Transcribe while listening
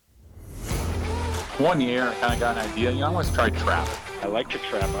One year, I kind of got an idea. I always tried trapping. I like to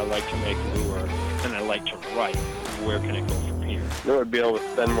trap, I like to make lure, and I like to write. Where can it go from here? I would be able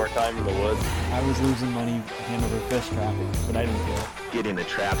to spend more time in the woods. I was losing money hand over fist trapping, but I didn't care. Getting the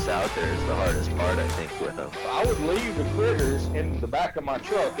traps out there is the hardest part, I think, with them. I would leave the critters in the back of my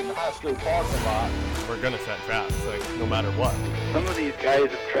truck in the high school parking lot. We're gonna set traps, like, no matter what. Some of these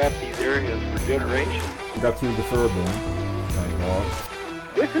guys have trapped these areas for generations. Got through the fur bin. Thank God.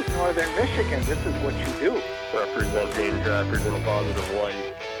 This is northern Michigan. This is what you do. Representing trappers in a positive light.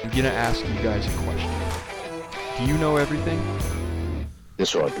 I'm gonna ask you guys a question. Do you know everything?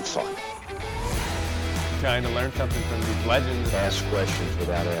 This ought to be fun. Trying to learn something from these legends. Ask questions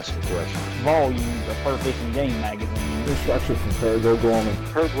without asking questions. Volumes of Fur Fishing Game magazine. Instruction from Parago Gorman.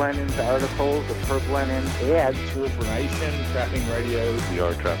 Herb Lennon's articles, the Herb Lennon ads. True information, trapping radios. We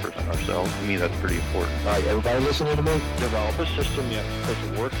are trappers ourselves. To me, that's pretty important. All right, everybody listening to me? Develop a system you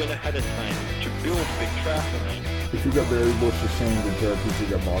have to work in ahead of time to build big trapping line. If you got berry bushes, sand, and turkeys, you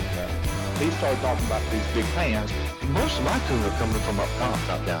got bobcat. He started talking about these big pans. Most of my tuna are coming from up top,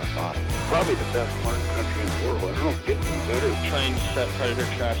 not down bottom. Probably the best martin country in the world. I don't get any better. Trying to set predator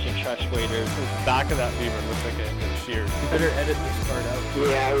traps and trash waders. The back of that beaver looks like it's sheared. You better edit this part out.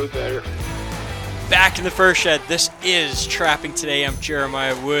 Yeah, we better. Back in the Fur Shed. This is Trapping Today. I'm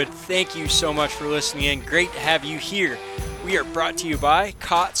Jeremiah Wood. Thank you so much for listening in. Great to have you here. We are brought to you by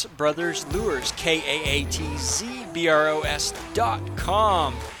Kaatz Brothers Lures,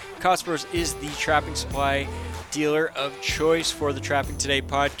 KAATZBROS.com. Kaatz Bros is the trapping supply dealer of choice for the Trapping Today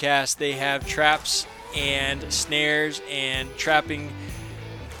podcast. They have traps and snares and trapping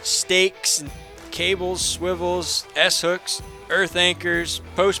stakes and cables, swivels, S-hooks, earth anchors,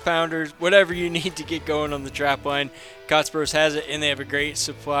 post pounders, whatever you need to get going on the trap line. Kaatz Bros has it, and they have a great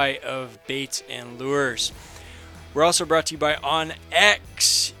supply of baits and lures. We're also brought to you by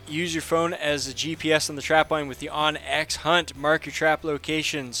OnX. Use your phone as a GPS on the trap line with the OnX Hunt. Mark your trap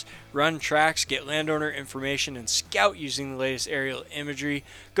locations, run tracks, get landowner information, and scout using the latest aerial imagery.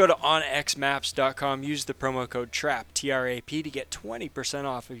 Go to onxmaps.com. Use the promo code TRAP, T-R-A-P, to get 20%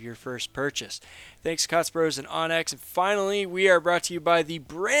 off of your first purchase. Thanks, Kaatz Bros and OnX. And finally, we are brought to you by the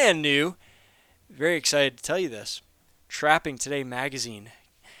brand new, very excited to tell you this, Trapping Today magazine.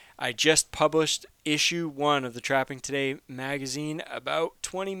 I just published issue 1 of the Trapping Today magazine about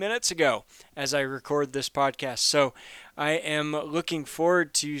 20 minutes ago as I record this podcast. So I am looking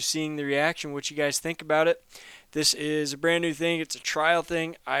forward to seeing the reaction, what you guys think about it. This is a brand new thing. It's a trial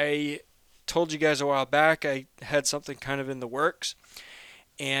thing. I told you guys a while back I had something kind of in the works,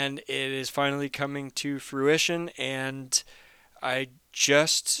 and it is finally coming to fruition, and I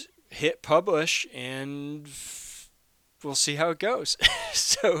just hit publish, and we'll see how it goes.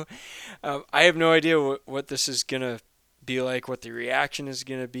 So I have no idea what this is going to be like, what the reaction is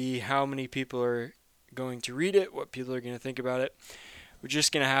going to be, how many people are going to read it, what people are going to think about it. We're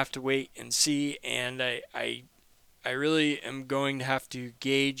just going to have to wait and see, and I really am going to have to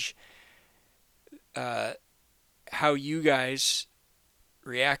gauge how you guys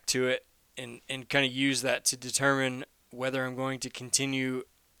react to it and kind of use that to determine whether I'm going to continue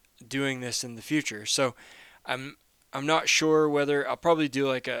doing this in the future. So I'm not sure whether I'll probably do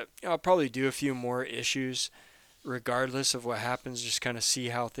a few more issues regardless of what happens, just kind of see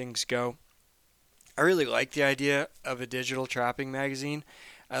how things go. I really like the idea of a digital trapping magazine.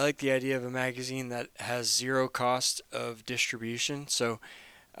 I like the idea of a magazine that has zero cost of distribution, so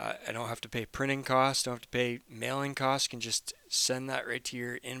I don't have to pay printing costs, don't have to pay mailing costs, can just send that right to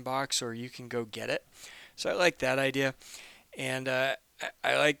your inbox or you can go get it. So I like that idea, and I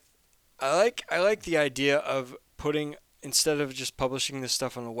like the idea of putting, instead of just publishing this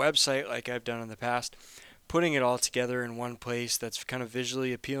stuff on a website like I've done in the past, putting it all together in one place that's kind of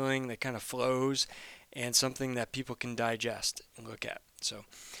visually appealing, that kind of flows, and something that people can digest and look at. So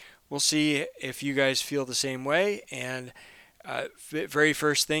we'll see if you guys feel the same way. And very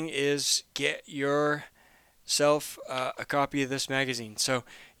first thing is get yourself a copy of this magazine. So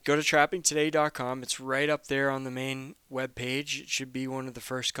go to trappingtoday.com. It's right up there on the main web page. It should be one of the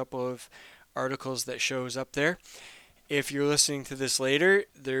first couple of articles that shows up there. If you're listening to this later,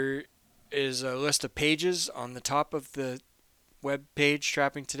 there is a list of pages on the top of the web page,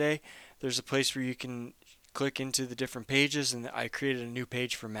 Trapping Today. There's a place where you can click into the different pages, and I created a new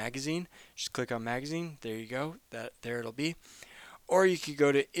page for magazine. Just click on magazine. There you go. There it'll be. Or you could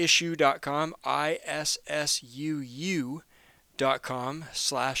go to issuu.com,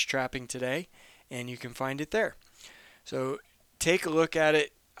 issuu.com/Trapping Today, and you can find it there. So take a look at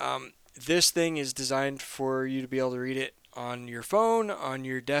it. This thing is designed for you to be able to read it on your phone, on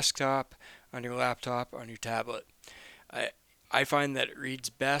your desktop, on your laptop, on your tablet. I find that it reads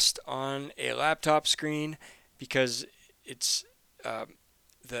best on a laptop screen because it's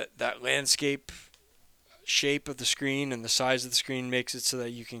that landscape shape of the screen and the size of the screen makes it so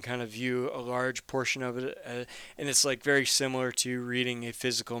that you can kind of view a large portion of it, and it's like very similar to reading a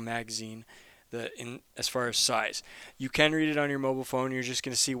physical magazine. As far as size, you can read it on your mobile phone. You're just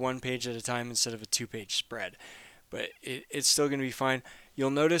going to see one page at a time instead of a 2-page spread, but it's still going to be fine.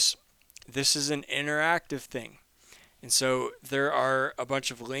 You'll notice this is an interactive thing, and so there are a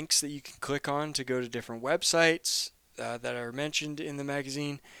bunch of links that you can click on to go to different websites that are mentioned in the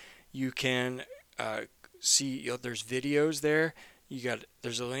magazine. You can see there's videos there.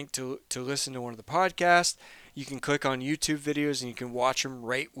 There's a link to listen to one of the podcasts. You can click on YouTube videos and you can watch them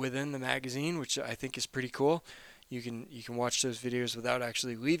right within the magazine, which I think is pretty cool. You can watch those videos without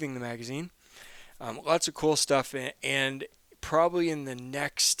actually leaving the magazine. Lots of cool stuff, and probably in the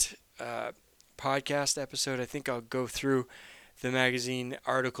next podcast episode, I think I'll go through the magazine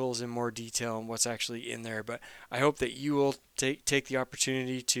articles in more detail and what's actually in there. But I hope that you will take the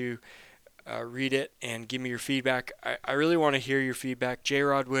opportunity to read it and give me your feedback. I really want to hear your feedback.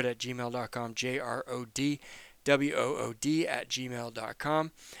 jrodwood@gmail.com,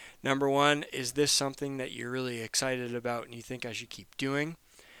 jrodwood@gmail.com. Number one, is this something that you're really excited about and you think I should keep doing?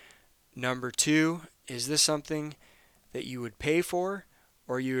 Number two, is this something that you would pay for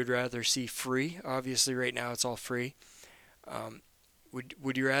or you would rather see free? Obviously right now it's all free.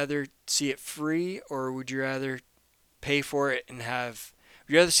 Would you rather see it free, or would you rather pay for it and would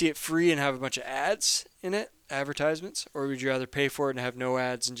you rather see it free and have a bunch of ads in it, advertisements, or would you rather pay for it and have no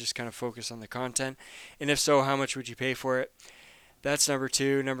ads and just kind of focus on the content? And if so, how much would you pay for it? That's number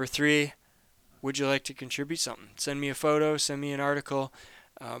two. Number three, would you like to contribute something? Send me a photo, send me an article,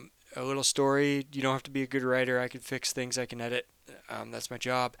 a little story. You don't have to be a good writer. I can fix things. I can edit. That's my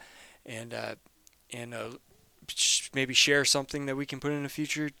job. And maybe share something that we can put in a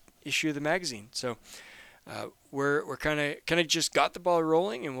future issue of the magazine. So we're kind of just got the ball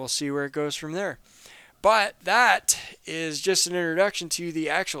rolling, and we'll see where it goes from there. But that is just an introduction to the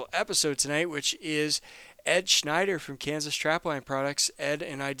actual episode tonight, which is Ed Schneider from Kansas Trapline Products. Ed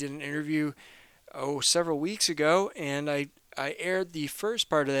and I did an interview several weeks ago, and I aired the first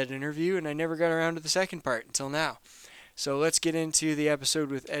part of that interview, and I never got around to the second part until now. So let's get into the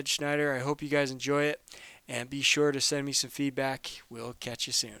episode with Ed Schneider. I hope you guys enjoy it, and be sure to send me some feedback. We'll catch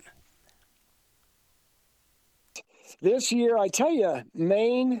you soon. This year, I tell you,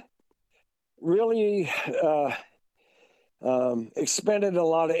 Maine really expended a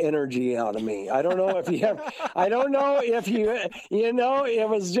lot of energy out of me. I don't know if you have, I don't know if you know, it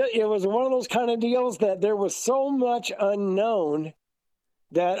was one of those kind of deals that there was so much unknown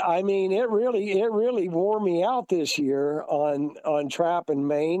that, I mean, it really wore me out this year on trapping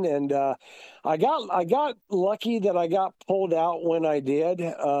Maine. And I got lucky that I got pulled out when I did.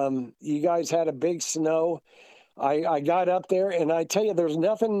 You guys had a big snow. I got up there, and I tell you, there's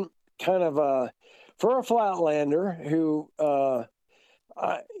nothing kind of for a flatlander who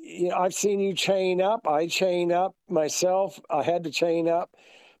I've seen you chain up. I chain up myself. I had to chain up,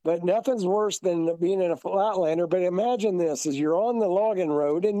 but nothing's worse than being in a flatlander. But imagine this: as you're on the logging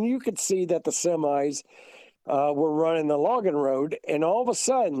road, and you could see that the semis were running the logging road, and all of a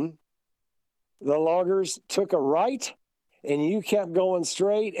sudden, the loggers took a right. And you kept going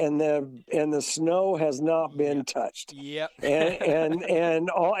straight, and the snow has not been touched. Yep. and then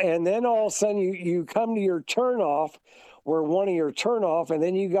all of a sudden you come to your turnoff, where one of your turnoff, and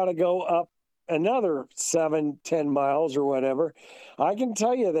then you got to go up another 7-10 miles or whatever. I can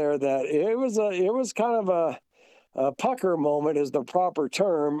tell you there that it was kind of a pucker moment, is the proper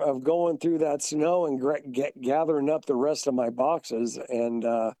term, of going through that snow and gathering up the rest of my boxes and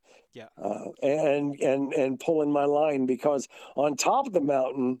pulling my line, because on top of the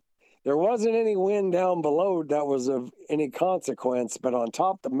mountain there wasn't any wind down below that was of any consequence, but on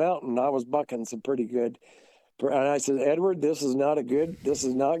top of the mountain I was bucking some pretty good. And I said, Edward, this is not good.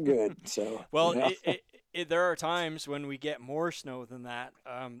 So well, there are times when we get more snow than that.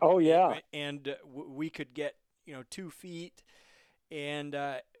 Oh yeah, and we could get 2 feet, and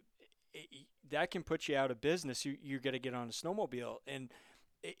that can put you out of business. You got to get on a snowmobile, and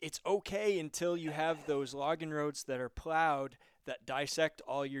it's okay until you have those logging roads that are plowed that dissect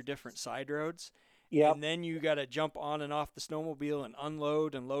all your different side roads. Yeah. And then you got to jump on and off the snowmobile and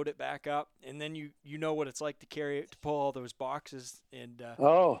unload and load it back up. And then you know what it's like to carry it, to pull all those boxes. And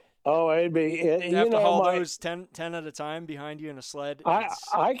it'd be you have to haul those 10 at a time behind you in a sled. I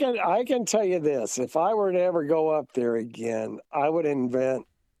can tell you this: if I were to ever go up there again, I would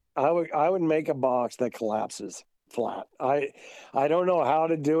make a box that collapses flat. I don't know how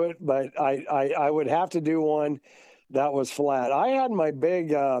to do it, but I would have to do one that was flat. I had my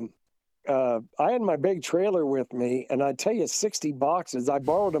big trailer with me, and I tell you, 60 boxes. I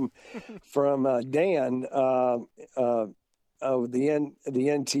borrowed them from Dan, the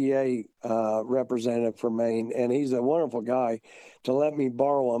NTA representative from Maine, and he's a wonderful guy to let me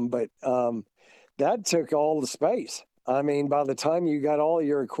borrow them. But that took all the space. I mean, by the time you got all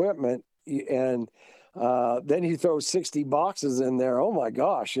your equipment and then you throw 60 boxes in there, oh my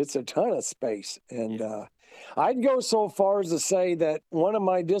gosh, it's a ton of space. And I'd go so far as to say that one of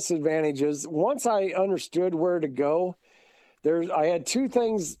my disadvantages, once I understood where to go, I had two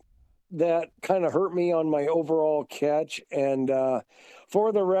things that kind of hurt me on my overall catch. And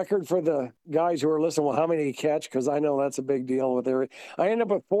for the record, for the guys who are listening, well, how many you catch? Because I know that's a big deal with there. I ended up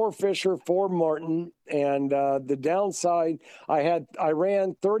with 4 Fisher, 4 Martin, and the downside, I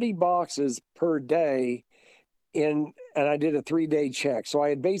ran 30 boxes per day and I did a 3-day check. So I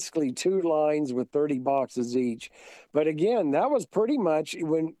had basically 2 lines with 30 boxes each. But again, that was pretty much,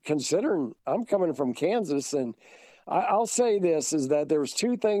 when considering I'm coming from Kansas, and I'll say this, is that there was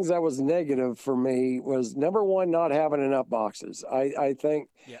 2 things that was negative for me. Was number one, not having enough boxes. I think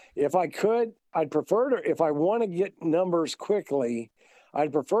if I could, I'd prefer to, if I want to get numbers quickly,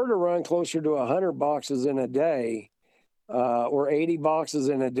 I'd prefer to run closer to 100 boxes in a day, or 80 boxes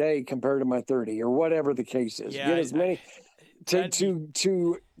in a day compared to my 30, or whatever the case is. Get as many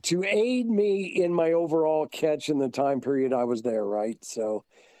to aid me in my overall catch in the time period I was there, right? So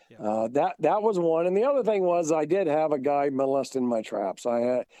that was one. And the other thing was, I did have a guy molesting my traps.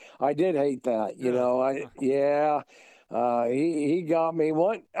 I did hate that, you know. He got me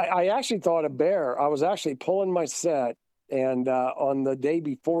one. I actually thought a bear. I was actually pulling my set, and on the day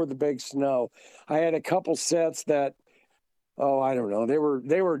before the big snow, I had a couple sets that, I don't know,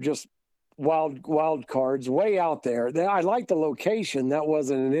 they were just wild cards way out there. I liked the location. That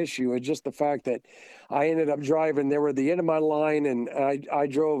wasn't an issue. It's just the fact that I ended up driving. They were the end of my line, and I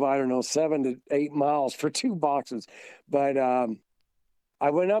drove, I don't know, 7 to 8 miles for 2 boxes. But I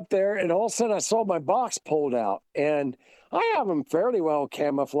went up there, and all of a sudden I saw my box pulled out. And I have them fairly well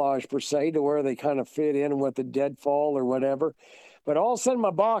camouflaged, per se, to where they kind of fit in with the deadfall or whatever. But all of a sudden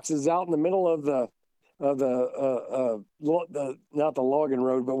my box is out in the middle of the not the logging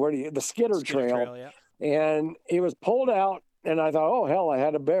road, but the skidder trail. And it was pulled out, and I thought, oh hell, I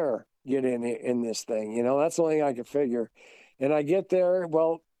had a bear get in this thing. You know, that's the only thing I could figure. And I get there,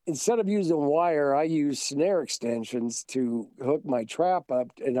 well, instead of using wire, I use snare extensions to hook my trap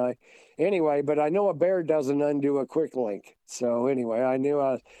up. And but I know a bear doesn't undo a quick link. So anyway, I knew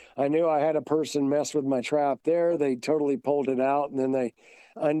I had a person mess with my trap there. They totally pulled it out, and then they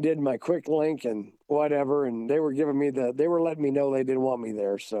undid my quick link and whatever. And they were letting me know they didn't want me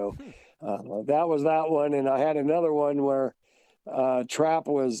there. So that was that one. And I had another one where trap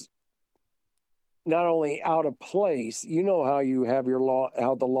was not only out of place. You know how you have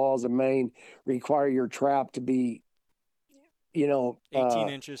how the laws of Maine require your trap to be, 18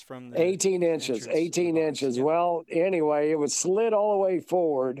 inches from the 18 inches. Yeah. Well, anyway, it was slid all the way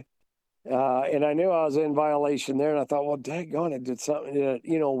forward. And I knew I was in violation there, and I thought, well, daggone it, did something,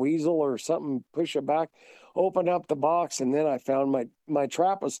 weasel or something push it back, open up the box, and then I found my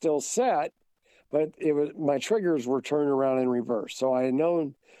trap was still set, but my triggers were turned around in reverse. So I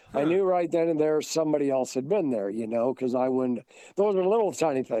knew right then and there somebody else had been there, because I wouldn't. Those are little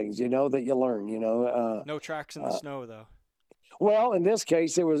tiny things, that you learn, No tracks in the snow, though. Well, in this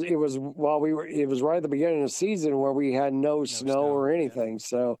case, it was right at the beginning of the season where we had no snow or anything. Yeah.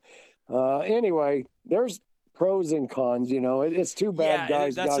 So anyway, there's pros and cons. It's too bad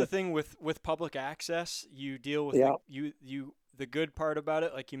guys. That's the thing with public access. You deal with the good part about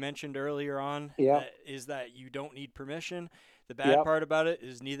it, like you mentioned earlier on, is that you don't need permission. The bad part about it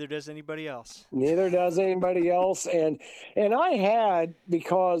is neither does anybody else. Neither does anybody else. And I had,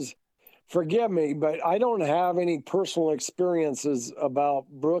 because, forgive me, but I don't have any personal experiences about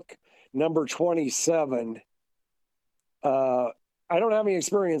Brook number 27. I don't have any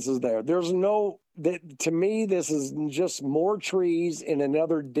experiences there. There's to me, this is just more trees and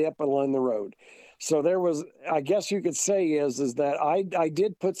another dip along the road. So there was, I guess you could say is that I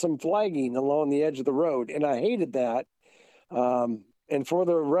did put some flagging along the edge of the road, and I hated that. And for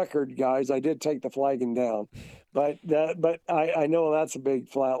the record, guys, I did take the flagging down, but I know that's a big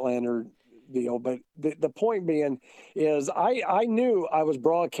Flatlander deal. But the point being is I knew I was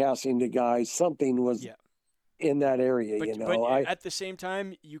broadcasting to guys something was in that area, But at the same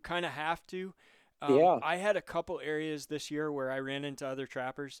time, you kind of have to. I had a couple areas this year where I ran into other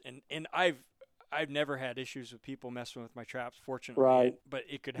trappers, and I've never had issues with people messing with my traps, fortunately. Right. But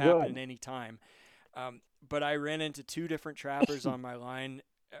it could happen any time. But I ran into 2 different trappers on my line,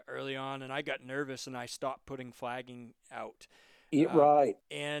 early on, and I got nervous and I stopped putting flagging out. Right.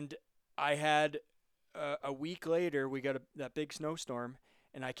 And I had a week later, we got that big snowstorm,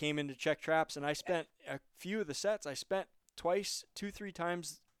 and I came in to check traps, and I spent a few of the sets. I spent 2-3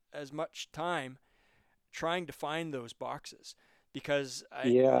 times as much time trying to find those boxes, because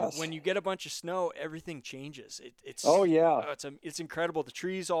when you get a bunch of snow, everything changes. It's it's incredible. The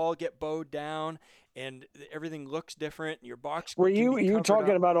trees all get bowed down, and everything looks different. Your box. Were you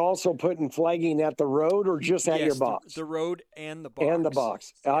talking about also putting flagging at the road or just at your box? The road and the box. And the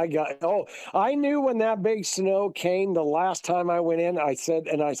box. I knew when that big snow came the last time I went in. I said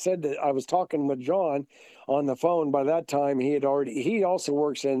that I was talking with John on the phone. By that time, he also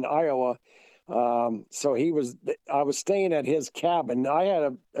works in Iowa. So I was staying at his cabin. I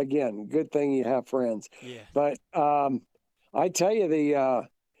had good thing you have friends. Yeah. But, I tell you,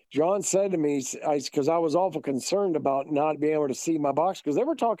 John said to me, because I was awful concerned about not being able to see my box, because they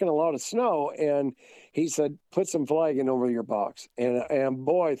were talking a lot of snow, and he said, put some flagging over your box. And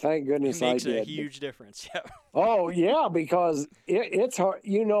boy, thank goodness I did. It makes a huge difference. Yeah. Oh yeah, because it's hard.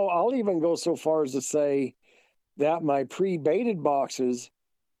 I'll even go so far as to say that my pre-baited boxes,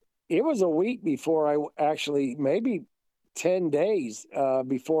 it was a week before I actually, maybe 10 days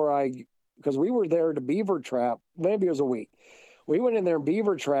before because we were there to beaver trap. Maybe it was a week. We went in there and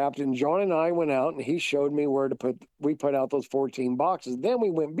beaver trapped, and John and I went out, and he showed me where we put out those 14 boxes. Then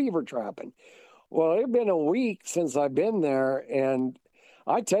we went beaver trapping. Well, it had been a week since I've been there, and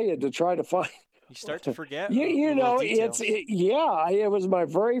I tell you, to try to find. You start to forget. It was my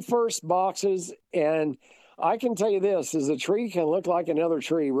very first boxes, and I can tell you this: is a tree can look like another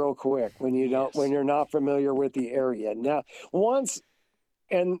tree real quick when you're not familiar with the area. Now,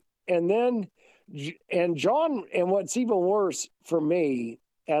 and John, and what's even worse for me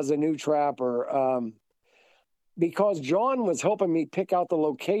as a new trapper, because John was helping me pick out the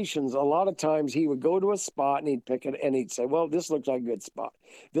locations. A lot of times he would go to a spot and he'd pick it, and he'd say, "Well, this looks like a good spot.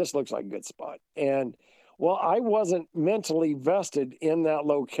 This looks like a good spot." And well, I wasn't mentally vested in that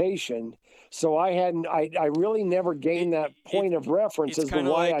location, so I really never gained that point of reference as to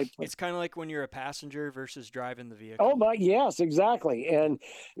why It's kind of like when you're a passenger versus driving the vehicle. Oh my, yes, exactly. And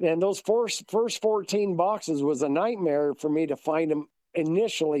those first 14 boxes was a nightmare for me to find them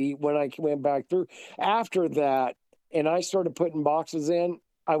initially when I went back through. After that, and I started putting boxes in,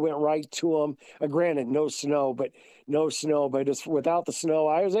 I went right to them. Granted, no snow, but just without the snow,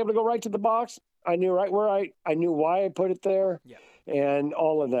 I was able to go right to the box. I knew right where I knew why I put it there, and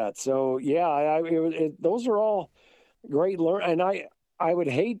all of that. So yeah, those are all great and I would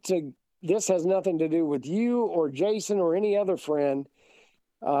hate to. This has nothing to do with you or Jason or any other friend.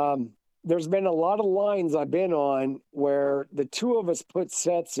 There's been a lot of lines I've been on where the two of us put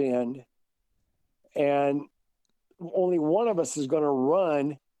sets in, and only one of us is going to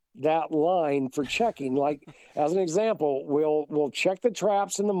run that line for checking. Like as an example, we'll check the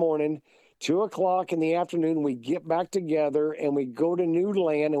traps in the morning. 2:00 in the afternoon, we get back together and we go to new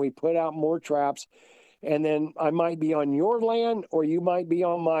land and we put out more traps. And then I might be on your land or you might be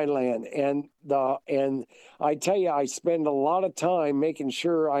on my land. And I tell you, I spend a lot of time making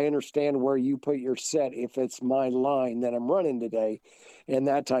sure I understand where you put your set if it's my line that I'm running today and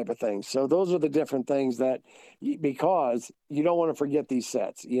that type of thing. So those are the different things because you don't want to forget these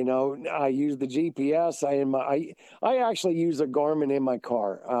sets. I use the GPS. I actually use a Garmin in my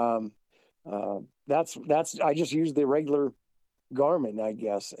car. I just use the regular Garmin, I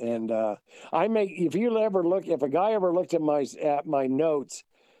guess. And if a guy ever looked at my notes,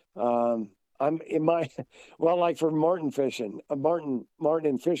 I'm in my like for martin fishing, martin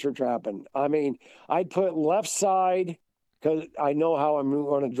and fisher trapping. I mean, I put left side because I know how I'm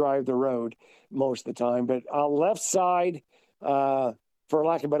going to drive the road most of the time, but left side, for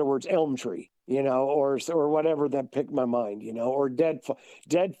lack of better words, elm tree. Or whatever that picked my mind, or dead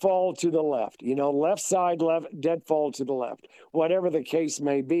fall to the left, left side, dead fall to the left, whatever the case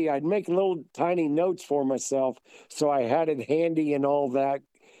may be. I'd make little tiny notes for myself so I had it handy and all that.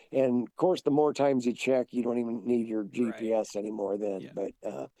 And of course, the more times you check, you don't even need your GPS anymore then. Yeah. But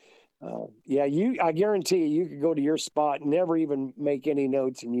I guarantee you could go to your spot, never even make any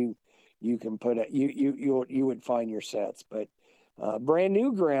notes, and you can put it. You would find your sets, but. Brand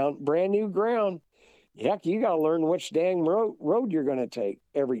new ground. Heck, you got to learn which dang road you're going to take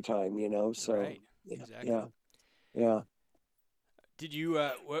every time, So, right. Exactly. Yeah. Did you?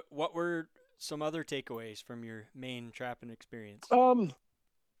 What were some other takeaways from your Maine trapping experience? So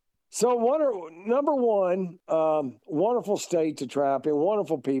number one, wonderful state to trap in,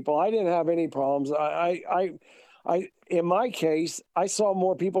 wonderful people. I didn't have any problems. I in my case, I saw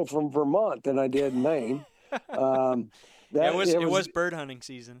more people from Vermont than I did Maine. It was bird hunting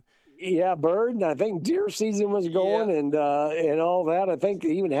season. Yeah, bird, and I think deer season was going, and all that. I think they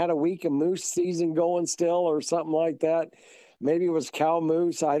even had a week of moose season going still, or something like that. Maybe it was cow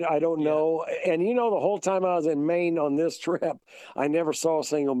moose. I don't know. And the whole time I was in Maine on this trip, I never saw a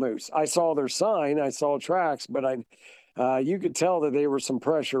single moose. I saw their sign, I saw tracks, but you could tell that there was some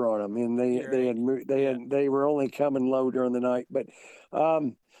pressure on them, and they were only coming low during the night. But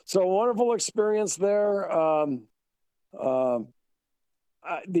so wonderful experience there.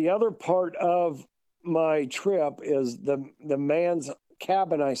 The other part of my trip is the man's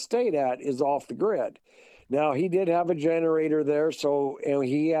cabin I stayed at is off the grid. Now, he did have a generator there, so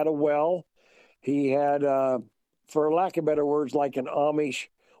he had a well. He had, for lack of better words, like an Amish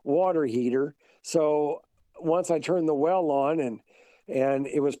water heater. So once I turned the well on, and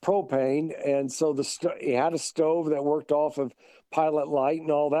it was propane, and so he had a stove that worked off of pilot light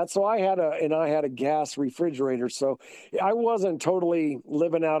and all that. So I had a gas refrigerator. So I wasn't totally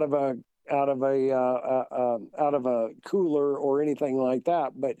living out of a cooler or anything like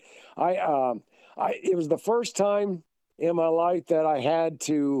that. But it was the first time in my life that I had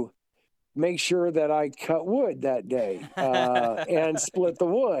to make sure that I cut wood that day and split the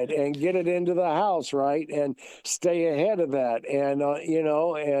wood and get it into the house, right, and stay ahead of that, and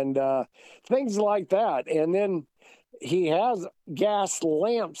and things like that. And then he has gas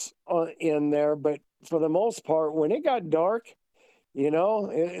lamps in there, but for the most part, when it got dark,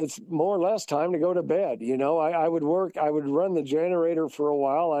 it's more or less time to go to bed. I would run the generator for a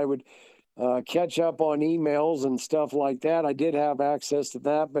while. I would catch up on emails and stuff like that. I did have access to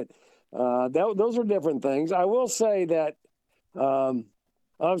that, but those are different things. I will say that I'm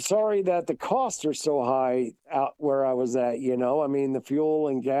sorry that the costs are so high out where I was at. I mean, the fuel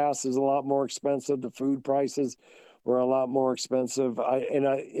and gas is a lot more expensive. The food prices were a lot more expensive. And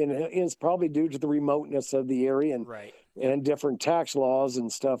it's probably due to the remoteness of the area and different tax laws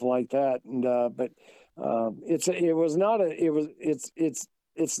and stuff like that. And but it's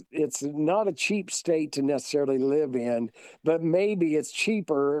not a cheap state to necessarily live in, but maybe it's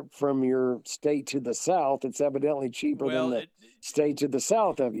cheaper from your state to the south. It's evidently cheaper than the state to the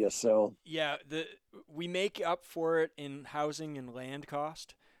south of you. So we make up for it in housing and land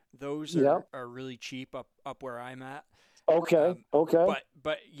cost. Those are really cheap up where I'm at. Okay.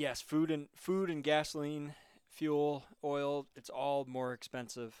 But yes, food and gasoline, fuel, oil, it's all more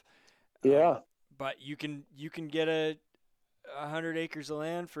expensive. Yeah. But you can get 100 acres of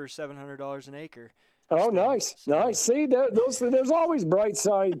land for $700 an acre. Oh, nice. See, there's always bright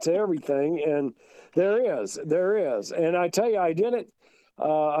side to everything, and there is. And I tell you,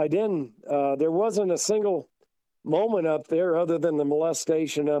 there wasn't a single moment up there other than the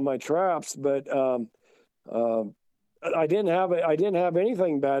molestation of my traps, but I didn't have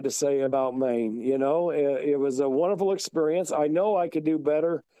anything bad to say about Maine. It was a wonderful experience. I know I could do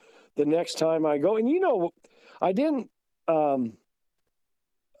better the next time I go. And I didn't. You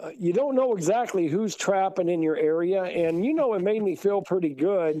don't know exactly who's trapping in your area, and it made me feel pretty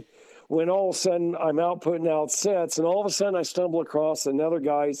good when all of a sudden I'm out putting out sets, and all of a sudden I stumble across another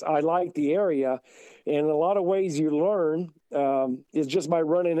guy's. I like the area, and in a lot of ways you learn is just by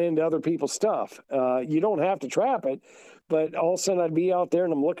running into other people's stuff. You don't have to trap it, but all of a sudden I'd be out there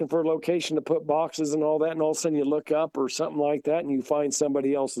and I'm looking for a location to put boxes and all that, and all of a sudden you look up or something like that and you find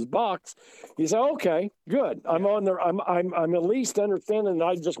somebody else's box. You say, okay, good. I'm on there. I'm at least understanding, and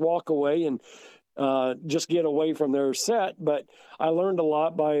I just walk away and just get away from their set. But I learned a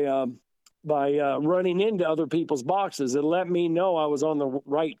lot by running into other people's boxes. It let me know I was on the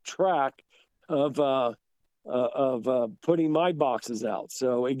right track of putting my boxes out.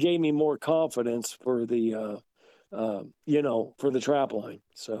 So it gave me more confidence for the for the trap line.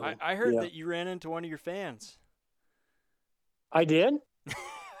 So I heard that you ran into one of your fans. I did.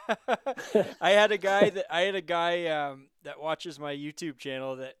 I had a guy that watches my YouTube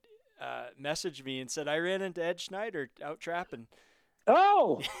channel that messaged me and said, I ran into Ed Schneider out trapping.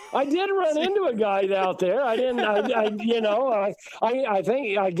 Oh, I did run into a guy out there. I didn't, I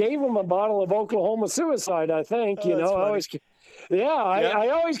think I gave him a bottle of Oklahoma Suicide, I think, I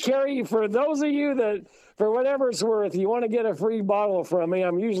always carry, for those of you that, for whatever it's worth, you want to get a free bottle from me,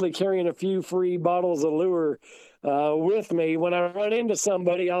 I'm usually carrying a few free bottles of lure with me. When I run into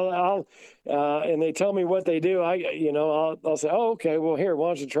somebody, I'll and they tell me what they do, I'll say, oh, okay, well, here, why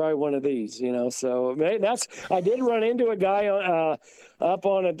don't you try one of these? So I did run into a guy up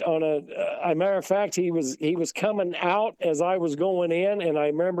on a matter of fact, he was coming out as I was going in, and I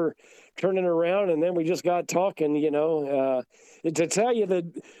remember turning around, and then we just got talking, to tell you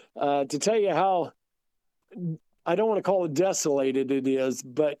how, I don't want to call it desolated it is,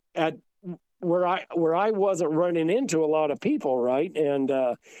 but where I wasn't running into a lot of people, right? And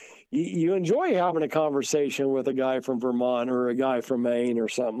you enjoy having a conversation with a guy from Vermont or a guy from Maine or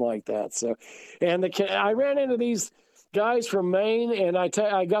something like that. So, and I ran into these guys from Maine, and I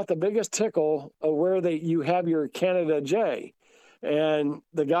got the biggest tickle of where you have your Canada J. And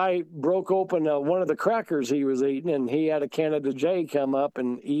the guy broke open one of the crackers he was eating, and he had a Canada J come up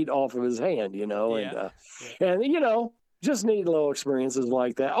and eat off of his hand, you know. Yeah. And you know, just neat little experiences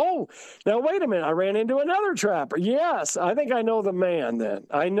like that. Oh, now wait a minute. I ran into another trapper. Yes, I think I know the man then.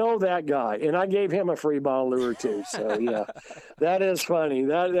 I know that guy, and I gave him a free bottle lure too. So yeah, that is funny.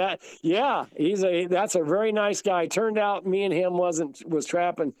 That's a very nice guy. Turned out me and him was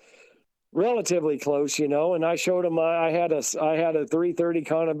trapping relatively close, you know, and I showed him I had a 330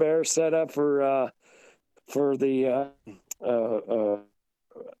 Conibear set up for the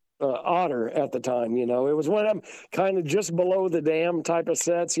otter at the time, you know. It was one of them kind of just below the dam type of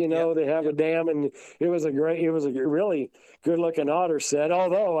sets, you know. They have a dam, and it was a really good looking otter set,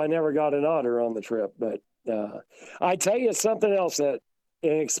 although I never got an otter on the trip. But I tell you something else, an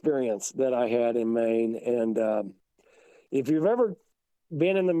experience that I had in Maine, and if you've ever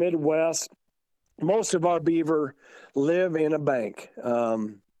been in the Midwest, most of our beaver live in a bank.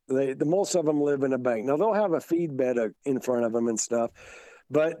 Most of them live in a bank. Now, they'll have a feed bed in front of them and stuff,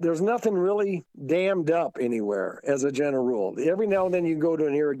 but there's nothing really dammed up anywhere as a general rule. Every now and then you go to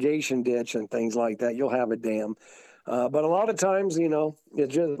an irrigation ditch and things like that, you'll have a dam. But a lot of times, you know,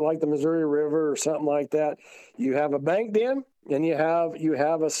 it's just like the Missouri River or something like that. You have a bank dam, and you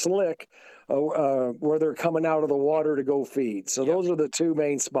have a slick where they're coming out of the water to go feed. So those are the two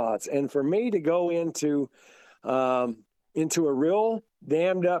main spots. And for me to go into a real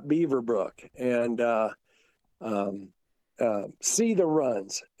dammed up beaver brook and see the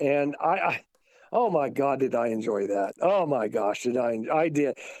runs, and I oh my God, did I enjoy that? Oh my gosh, I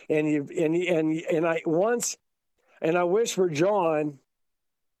did. And I wish for John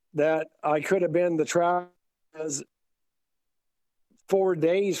that I could have been the trap 4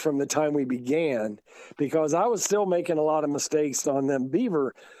 days from the time we began, because I was still making a lot of mistakes on them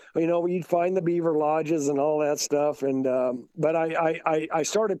beaver. You know, you'd find the beaver lodges and all that stuff, and but I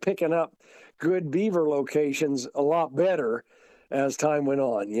started picking up good beaver locations a lot better as time went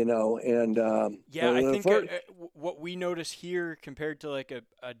on. You know, and I think what we notice here compared to like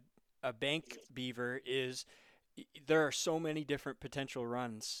a bank beaver is there are so many different potential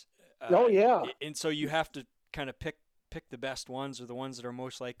runs. And so you have to kind of pick the best ones, or the ones that are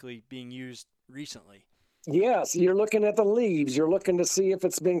most likely being used recently. Yes, you're looking at the leaves. You're looking to see if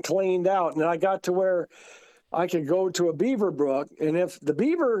it's been cleaned out. And I got to where I could go to a beaver brook, and if the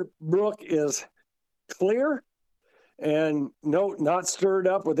beaver brook is clear and not stirred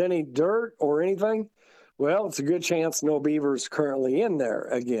up with any dirt or anything, well, it's a good chance no beaver's currently in there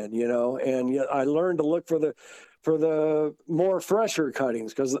again, you know. And I learned to look for the more fresher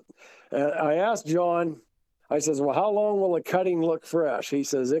cuttings, because I asked John, I says, well, how long will a cutting look fresh? He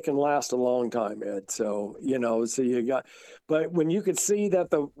says, it can last a long time, Ed. So, you know, but when you could see that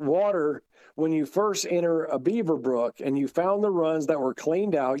the water, when you first enter a beaver brook and you found the runs that were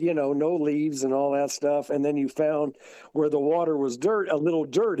cleaned out, you know, no leaves and all that stuff, and then you found where the water was a little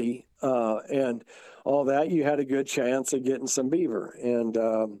dirty and all that, you had a good chance of getting some beaver. And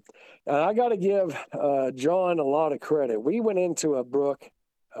I got to give John a lot of credit. We went into a brook.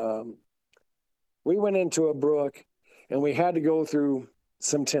 And we had to go through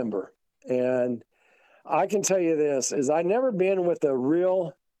some timber. And I can tell you this, is I've never been with a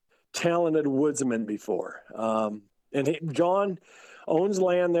real talented woodsman before. John owns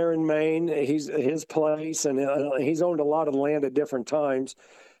land there in Maine. He's his place, and he's owned a lot of land at different times.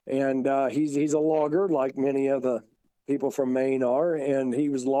 And he's a logger, like many of the people from Maine are, and he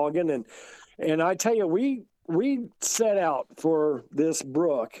was logging. And I tell you, we set out for this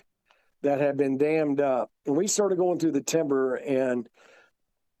brook that had been dammed up, and we started going through the timber, and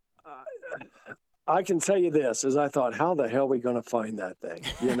I can tell you this, is I thought, how the hell are we going to find that thing?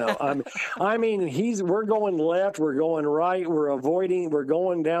 You know, we're going left, we're going right, we're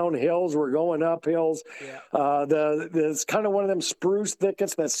going down hills, we're going up hills. Yeah. There's kind of one of them spruce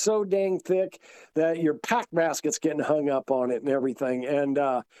thickets that's so dang thick that your pack basket's getting hung up on it and everything. And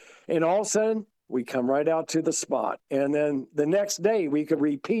all of a sudden, we come right out to the spot. And then the next day we could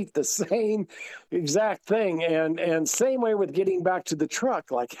repeat the same exact thing. And same way with getting back to the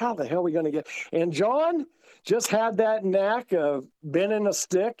truck, like how the hell are we going to get? And John just had that knack of bending a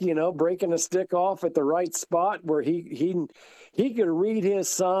stick, you know, breaking a stick off at the right spot where he could read his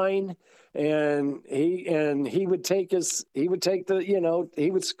sign and he would take the, you know,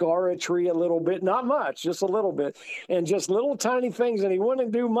 he would scar a tree a little bit, not much, just a little bit, and just little tiny things, and he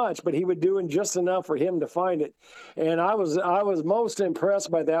wouldn't do much, but he would do just enough for him to find it. And I was most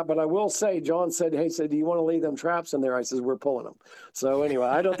impressed by that. But I will say, John said, "Hey, do you want to leave them traps in there?" I says, "We're pulling them." So anyway,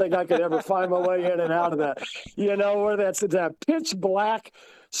 I don't think I could ever find my way in and out of that, you know, where that's that pitch black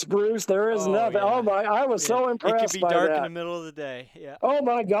spruce. There is nothing. Yeah. Oh my! I was so impressed. It could be by dark that. in the middle of the day. Yeah. Oh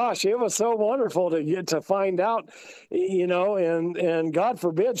my gosh, it was so wonderful to get to find out, you know, and God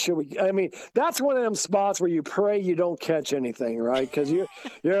forbid should we. I mean, that's one of them spots where you pray you don't catch anything, right? Because you're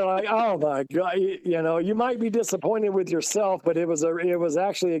like, oh my God, you know, you might be disappointed with yourself, but it was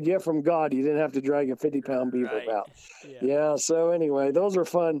actually a gift from God. You didn't have to drag a 50-pound beaver out. Yeah. So anyway, those are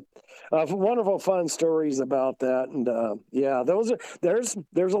fun. Wonderful, fun stories about that, and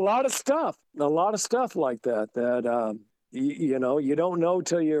there's a lot of stuff like that you know, you don't know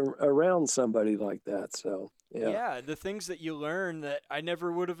till you're around somebody like that. So the things that you learn that I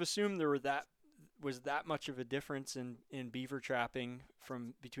never would have assumed was that much of a difference in beaver trapping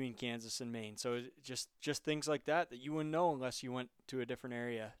from between Kansas and Maine. So just things like that you wouldn't know unless you went to a different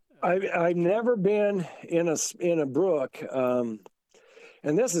area. I've never been in a brook.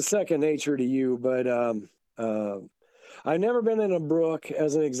 And this is second nature to you, but I've never been in a brook,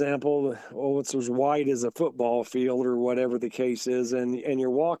 as an example. Well, it's as wide as a football field or whatever the case is, and you're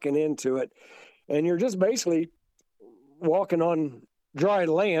walking into it, and you're just basically walking on dry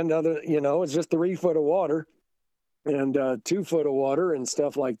land. You know, it's just 3 foot of water and 2 foot of water and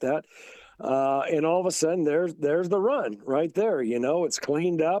stuff like that. And all of a sudden, there's the run right there. You know, it's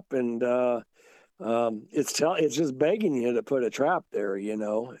cleaned up and. It's just begging you to put a trap there, you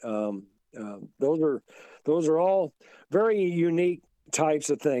know. Those are all very unique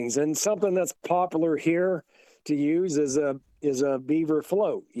types of things, and something that's popular here to use is a beaver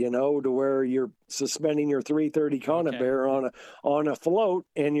float, you know, to where you're suspending your 330 conibear on a float,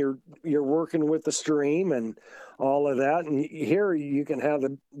 and you're working with the stream and all of that. And here you can have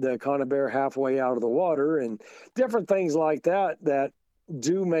the conibear halfway out of the water and different things like that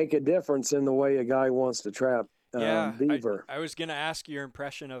do make a difference in the way a guy wants to trap beaver. I was going to ask your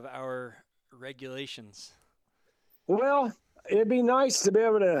impression of our regulations. Well, it'd be nice to be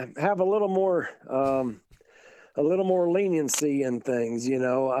able to have a little more leniency in things, you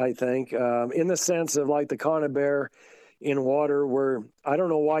know, I think, in the sense of like the conibear in water, where I don't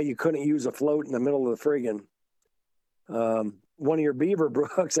know why you couldn't use a float in the middle of the friggin' one of your beaver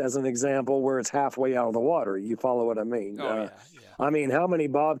brooks, as an example, where it's halfway out of the water. You follow what I mean? Yeah. I mean, how many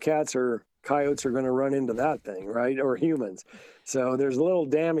bobcats or coyotes are going to run into that thing, right? Or humans. So there's a little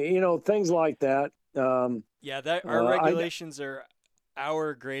damage, you know, things like that. Our regulations are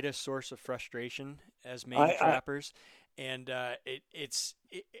our greatest source of frustration as Maine trappers. And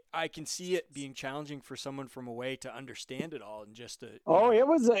I can see it being challenging for someone from away to understand it all and just to.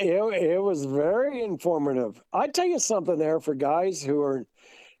 It was very informative. I'd tell you something there for guys who are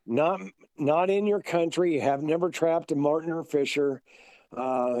not in your country, have never trapped a marten or fisher,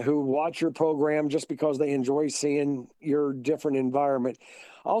 who watch your program just because they enjoy seeing your different environment.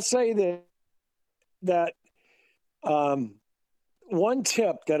 I'll say that one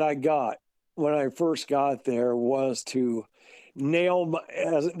tip that I got when I first got there was to nail,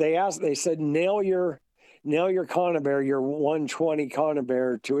 as they said, nail your conibear, your 120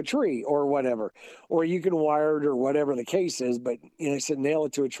 conibear, to a tree or whatever, or you can wire it or whatever the case is. But I said nail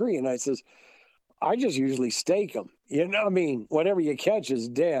it to a tree, and I says I just usually stake them. You know, I mean, whatever you catch is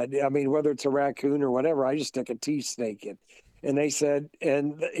dead. I mean, whether it's a raccoon or whatever, I just stick a T-snake in. And they said,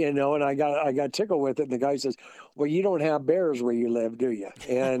 and you know, and I got tickled with it. And the guy says, "Well, you don't have bears where you live, do you?"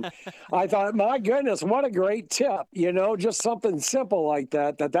 And I thought, my goodness, what a great tip! You know, just something simple like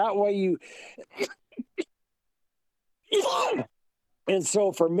that. That way you. And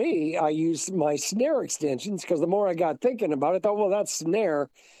so for me, I used my snare extensions, because the more I got thinking about it, I thought, well, that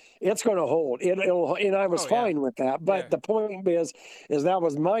snare, it's going to hold. It'll, and I was fine with that. But the point is that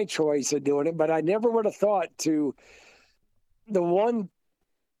was my choice of doing it. But I never would have thought to. The one,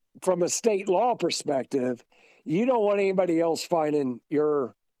 from a state law perspective, you don't want anybody else finding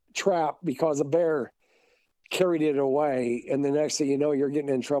your trap because a bear carried it away, and the next thing you know, you're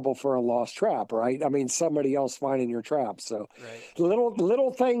getting in trouble for a lost trap, right? I mean, somebody else finding your trap. So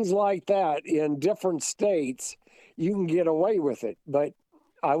little things like that in different states, you can get away with it. But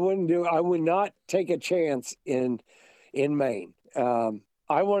I would not take a chance in Maine.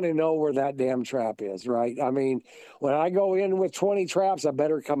 I want to know where that damn trap is, right? I mean, when I go in with 20 traps, I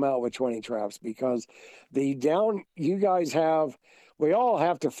better come out with 20 traps, because you guys we all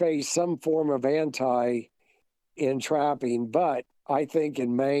have to face some form of in trapping. But I think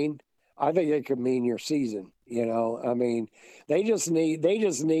in Maine, I think it could mean your season. You know, I mean, they just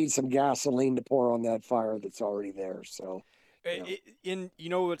need some gasoline to pour on that fire that's already there. So,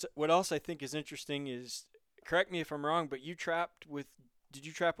 what else I think is interesting is, correct me if I'm wrong, but did you trap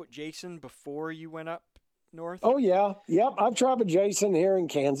with Jason before you went up north? Oh yeah, yep. I've trapped with Jason here in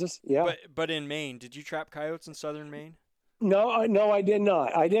Kansas. Yeah, but in Maine, did you trap coyotes in southern Maine? No, I did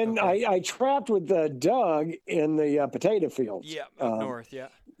not. I didn't. Okay. I trapped with Doug in the potato fields. Yeah, up north. Yeah.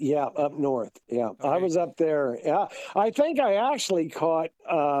 Yeah, up north. Yeah, Okay. I was up there. Yeah, I think I actually caught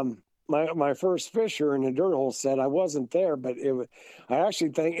my first fisher in a dirt hole set. I wasn't there, but I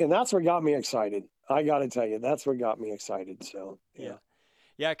actually think, and that's what got me excited. I got to tell you, that's what got me excited. So yeah.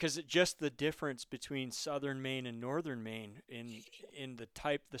 Yeah, because just the difference between southern Maine and northern Maine in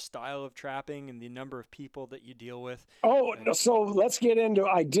the style of trapping and the number of people that you deal with. Oh, so let's get into.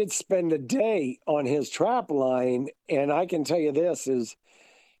 I did spend a day on his trap line, and I can tell you this is,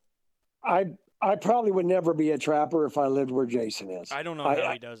 I probably would never be a trapper if I lived where Jason is. I don't know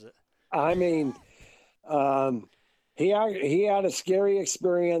how he does it. I mean, he had a scary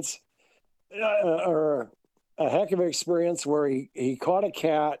experience, or a heck of an experience where he caught a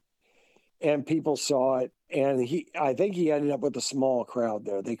cat and people saw it, and I think he ended up with a small crowd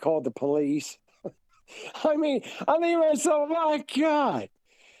there. They called the police. I mean myself, my God,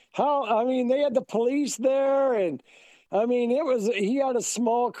 they had the police there, and I mean, he had a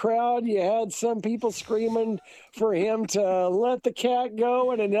small crowd. You had some people screaming for him to let the cat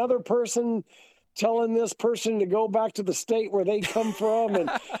go, and another person telling this person to go back to the state where they come from, and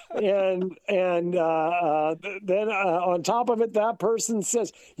then on top of it, that person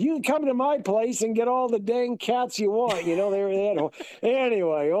says, "You can come to my place and get all the dang cats you want." You know,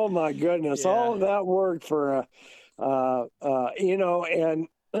 anyway. Oh my goodness, all of that worked for, and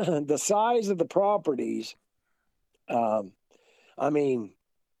the size of the properties. I mean,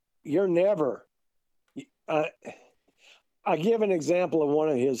 you're never. I give an example of one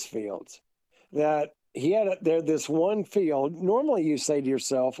of his fields. That he had this one field. Normally you say to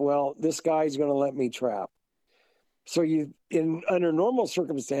yourself, well, this guy's going to let me trap. So under normal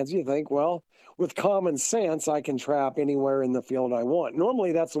circumstances, you think, well, with common sense, I can trap anywhere in the field I want.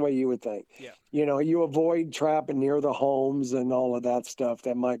 Normally that's the way you would think. Yeah. You know, you avoid trapping near the homes and all of that stuff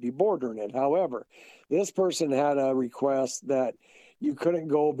that might be bordering it. However, this person had a request that you couldn't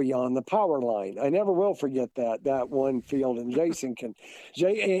go beyond the power line. I never will forget that one field, and Jason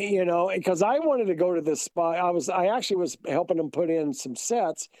because I wanted to go to this spot. I actually was helping him put in some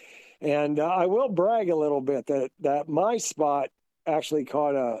sets, and I will brag a little bit that my spot actually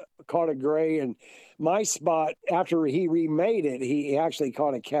caught a gray, and my spot, after he remade it, he actually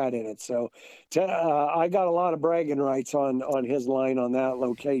caught a cat in it. So I got a lot of bragging rights on his line on that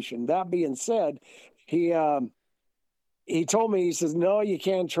location. That being said, he told me, he says, no, you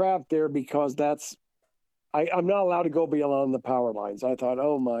can't trap there because I'm not allowed to go beyond the power lines. I thought,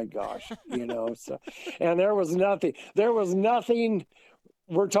 oh my gosh, so, and there was nothing,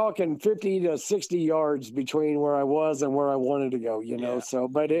 we're talking 50 to 60 yards between where I was and where I wanted to go, so,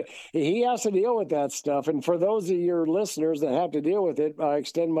 but he has to deal with that stuff. And for those of your listeners that have to deal with it, I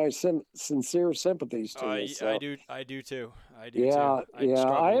extend my sincere sympathies to you. So. I do too. Yeah.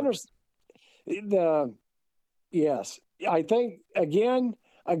 I understand. Yes. I think, again,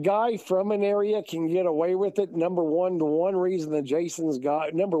 a guy from an area can get away with it. Number one, the one reason that Jason's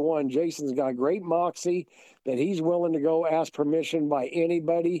got great moxie, that he's willing to go ask permission by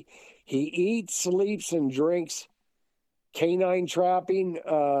anybody. He eats, sleeps, and drinks canine trapping.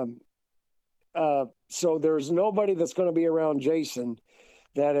 So there's nobody that's going to be around Jason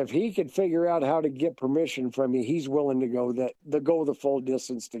that if he could figure out how to get permission from you, he's willing to go the full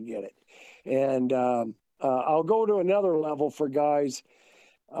distance to get it. And I'll go to another level for guys.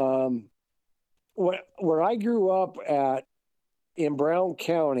 Where I grew up in Brown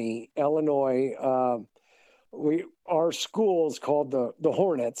County, Illinois, our school is called the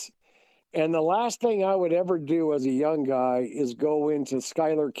Hornets. And the last thing I would ever do as a young guy is go into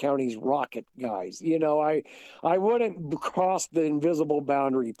Schuyler County's Rocket guys. I wouldn't cross the invisible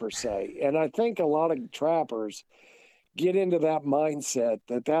boundary per se. And I think a lot of trappers get into that mindset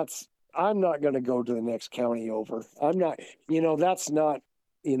I'm not going to go to the next county over. I'm not, that's not,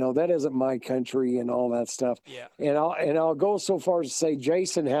 that isn't my country and all that stuff. Yeah. And I'll go so far as to say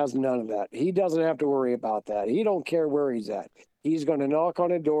Jason has none of that. He doesn't have to worry about that. He don't care where he's at. He's going to knock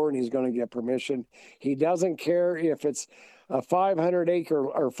on a door and he's going to get permission. He doesn't care if it's a 500 acre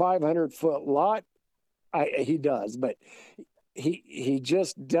or 500 foot lot. He does, but he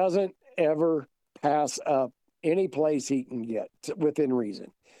just doesn't ever pass up any place he can get within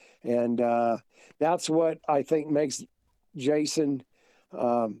reason. And that's what I think makes Jason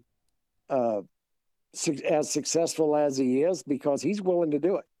as successful as he is because he's willing to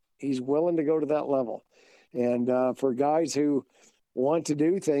do it. He's willing to go to that level. And for guys who want to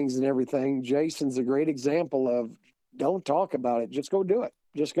do things and everything, Jason's a great example of don't talk about it. Just go do it.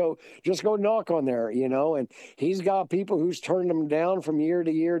 Just go knock on there, and he's got people who's turned them down from year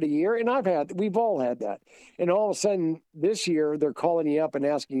to year to year. And we've all had that. And all of a sudden this year, they're calling you up and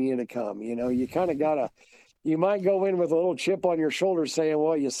asking you to come. You kind of you might go in with a little chip on your shoulder saying,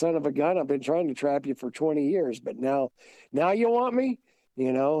 well, you son of a gun, I've been trying to trap you for 20 years, but now you want me,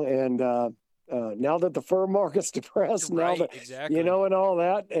 and now that the fur market's depressed, Right, now that, exactly. and all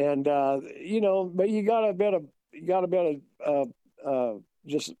that. And, but you gotta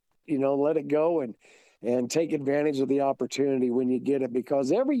just, let it go and take advantage of the opportunity when you get it,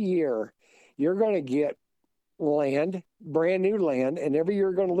 because every year you're going to get land, brand new land, and every year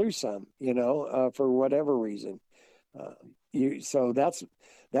you're going to lose some, for whatever reason. So that's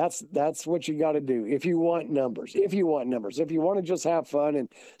what you got to do. If you want numbers, if you want to just have fun and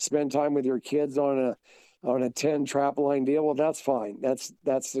spend time with your kids on a 10 trap line deal, well, that's fine. That's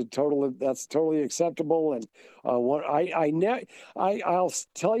totally acceptable. And I'll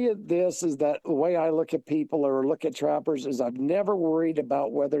tell you this is that the way I look at people or look at trappers is I've never worried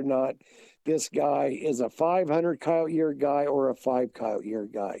about whether or not this guy is a 500 coyote year guy or a 5 coyote year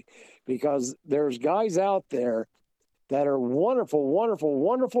guy, because there's guys out there that are wonderful, wonderful,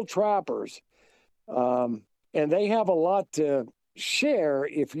 wonderful trappers. And they have a lot to share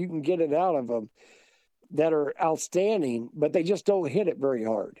if you can get it out of them, that are outstanding, but they just don't hit it very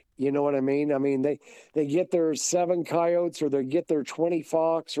hard. You know what I mean? I mean, they get their 7 coyotes or they get their 20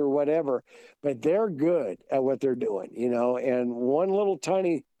 fox or whatever, but they're good at what they're doing, and one little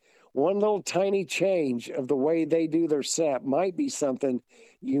tiny change of the way they do their set might be something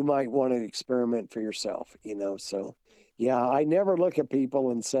you might want to experiment for yourself, So yeah, I never look at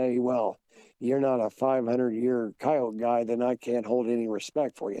people and say, well, you're not a 500-year coyote guy, then I can't hold any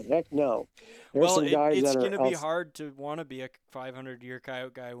respect for you. Heck no. Well, it's going to be hard to want to be a 500-year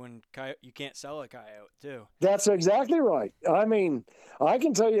coyote guy when you can't sell a coyote too. That's exactly right. I mean, I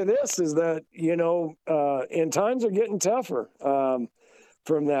can tell you this is that, and times are getting tougher from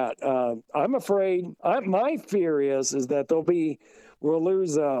that. I'm afraid, my fear is that we'll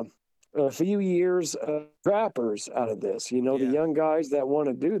lose a few years of trappers out of this, the young guys that want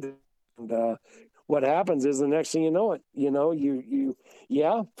to do this. And what happens is the next thing you know it,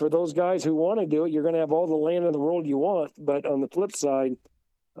 for those guys who want to do it, you're going to have all the land in the world you want. But on the flip side,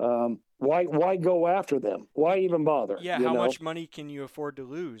 why go after them? Why even bother? Yeah, how much money can you afford to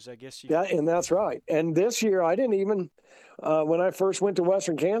lose? I guess and that's right. And this year, I didn't even when I first went to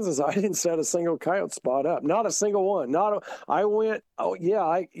Western Kansas, I didn't set a single coyote spot up. Not a single one. I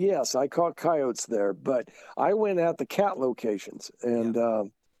caught coyotes there, but I went at the cat locations,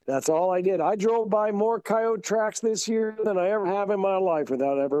 and that's all I did. I drove by more coyote tracks this year than I ever have in my life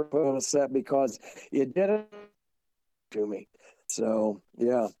without ever putting on a set, because it didn't to me. So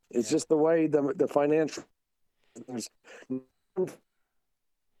yeah, it's just the way the financial.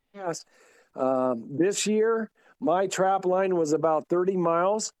 Yes, this year my trap line was about 30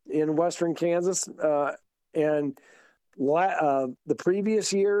 miles in Western Kansas, and the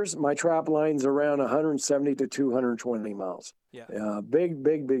previous years my trap line's around 170 to 220 miles. Yeah, big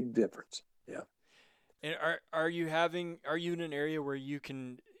difference. Yeah. And are you in an area where you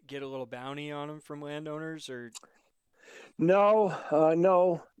can get a little bounty on them from landowners, or? No, I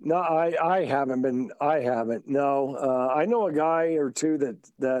haven't. No, I know a guy or two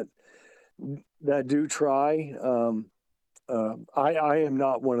that do try. I am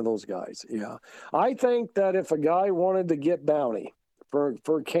not one of those guys. Yeah, I think that if a guy wanted to get bounty for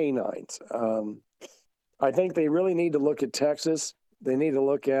canines, I think they really need to look at Texas. They need to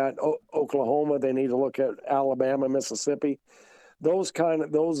look at Oklahoma. They need to look at Alabama, Mississippi. Those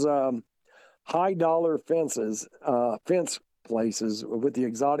high dollar fence places with the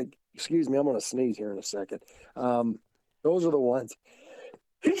exotic. Excuse me, I'm going to sneeze here in a second. Those are the ones.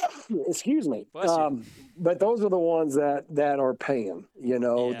 Excuse me. But those are the ones that are paying.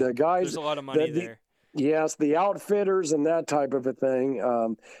 The guys. There's a lot of money there. Yes, the outfitters and that type of a thing.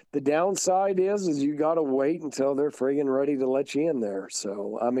 The downside is you got to wait until they're friggin' ready to let you in there.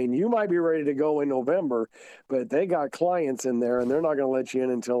 So, I mean, you might be ready to go in November, but they got clients in there, and they're not going to let you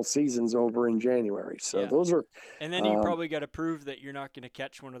in until season's over in January. So those are. And then you probably got to prove that you're not going to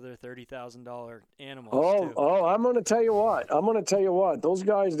catch one of their $30,000 animals. I'm going to tell you what. Those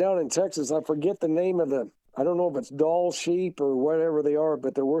guys down in Texas, I forget the name of them. I don't know if it's doll sheep or whatever they are,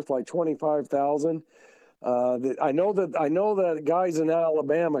 but they're worth like $25,000. I know that guys in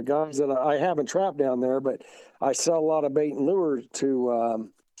Alabama, guys that I haven't trapped down there, but I sell a lot of bait and lure to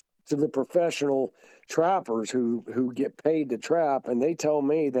to the professional trappers who get paid to trap, and they tell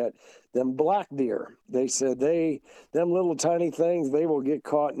me that them black deer, they said them little tiny things, they will get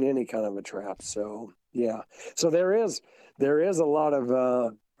caught in any kind of a trap. So yeah, so there is a lot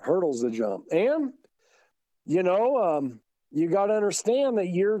of hurdles to jump, and you got to understand that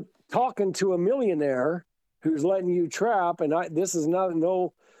you're talking to a millionaire who's letting you trap, and I'm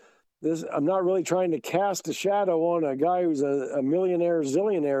not really trying to cast a shadow on a guy who's a millionaire,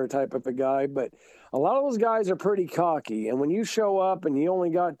 zillionaire type of a guy, but a lot of those guys are pretty cocky. And when you show up and you only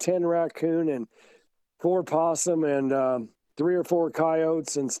got 10 raccoon and 4 possum and 3 or 4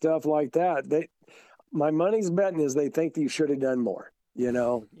 coyotes and stuff like that, my money's betting is they think that you should have done more.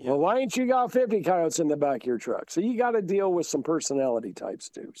 Well, why ain't you got 50 coyotes in the back of your truck? So you got to deal with some personality types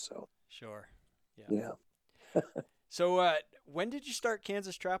too. So sure, yeah. So when did you start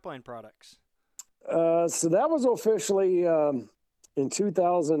Kansas Trapline Products? So that was officially in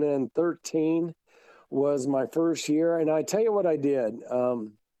 2013 was my first year. And I tell you what I did.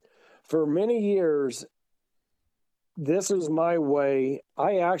 For many years, this was my way.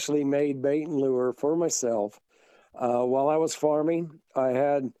 I actually made bait and lure for myself while I was farming. I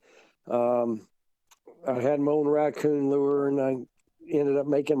had my own raccoon lure, and I ended up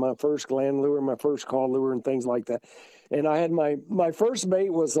making my first gland lure, my first call lure, and things like that. And I had my first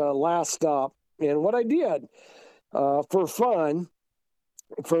bait was Last Stop. And what I did for fun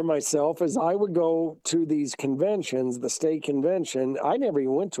for myself is I would go to these conventions, the state convention. I never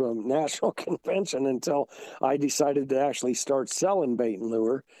even went to a national convention until I decided to actually start selling bait and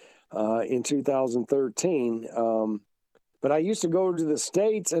lure in 2013. But I used to go to the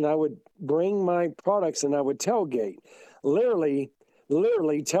States, and I would bring my products and I would tailgate, literally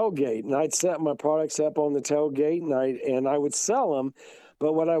tailgate. And I'd set my products up on the tailgate and I would sell them.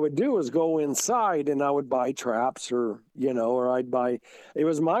 But what I would do is go inside and I would buy traps or I'd buy, it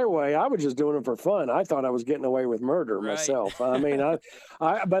was my way. I was just doing it for fun. I thought I was getting away with murder myself. I mean,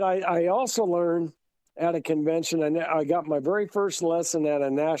 but I also learned at a convention, and I got my very first lesson at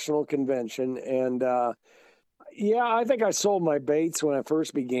a national convention. And I think I sold my baits when I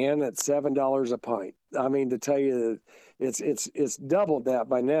first began at $7 a pint. I mean, to tell you, it's doubled that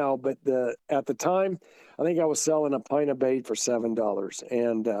by now. But at the time, I think I was selling a pint of bait for $7.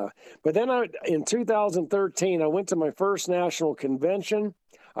 And but then in 2013, I went to my first national convention.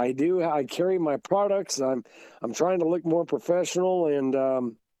 I carry my products. I'm trying to look more professional, and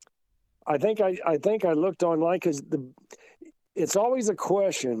I think I looked online because it's always a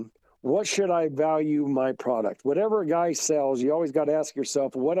question. What should I value my product? Whatever a guy sells, you always got to ask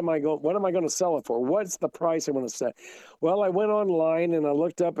yourself, what am I going to sell it for? What's the price I want to set? Well, I went online and I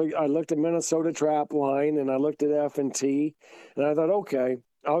looked at Minnesota Trap Line, and I looked at F&T, and I thought, okay,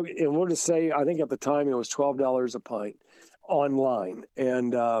 and we'll just say, I think at the time it was $12 a pint online,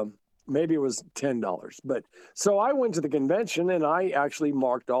 and maybe it was $10. But so I went to the convention and I actually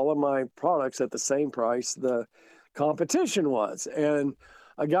marked all of my products at the same price the competition was. And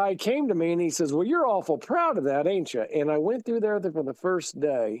a guy came to me and he says, well, you're awful proud of that, ain't you? And I went through there for the first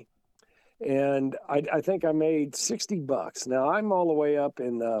day, and I think I made $60. Now I'm all the way up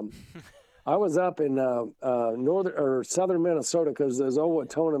in, I was up in northern or southern Minnesota, because there's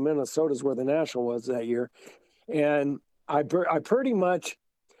Owatonna, Minnesota is where the national was that year. And I pretty much,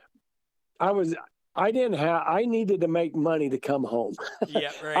 I needed to make money to come home.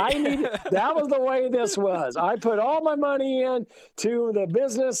 Yeah, right. That was the way this was. I put all my money in to the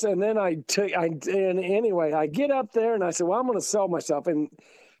business, and then anyway, I get up there and I said, well, I'm going to sell myself. And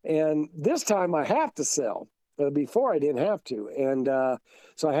this time I have to sell. Before I didn't have to. And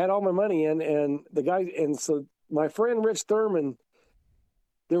so I had all my money in, and so my friend Rich Thurman,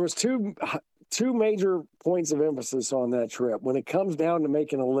 there was two major points of emphasis on that trip when it comes down to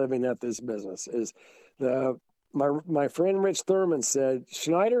making a living at this business. Is my friend Rich Thurman said,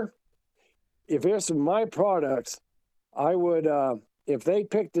 Schneider, if it's my products, I would if they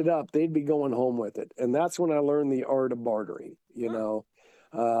picked it up, they'd be going home with it. And that's when I learned the art of bartering.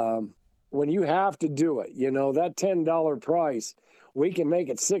 When you have to do it, that $10 price, we can make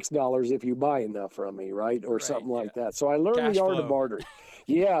it $6 if you buy enough from me, right? Or something like that. So I learned the art of bartering.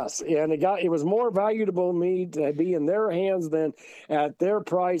 Yes, and it was more valuable to me to be in their hands than at their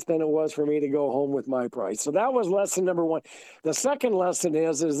price than it was for me to go home with my price. So that was lesson number one. The second lesson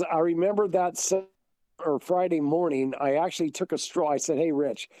is I remember that Friday morning, I actually took a stroll. I said, hey,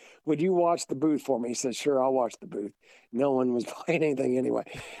 Rich, would you watch the booth for me? He said, sure, I'll watch the booth. No one was buying anything anyway.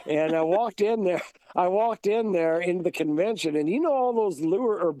 And I walked in there into the convention, and all those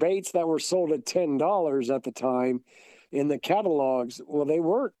lure or baits that were sold at $10 at the time in the catalogs, well, they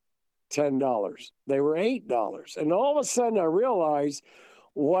weren't $10. They were $8. And all of a sudden I realized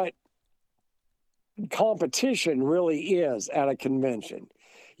what competition really is at a convention.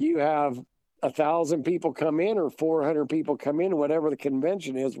 You have 1,000 people come in or 400 people come in, whatever the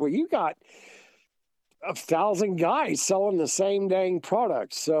convention is. Well, you got 1,000 guys selling the same dang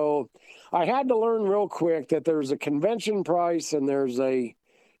product. So I had to learn real quick that there's a convention price and there's a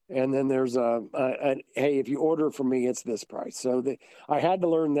hey, if you order from me, it's this price. So I had to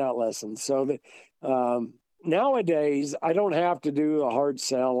learn that lesson. So that nowadays I don't have to do a hard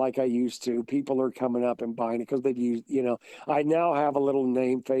sell like I used to. People are coming up and buying it because they've used, I now have a little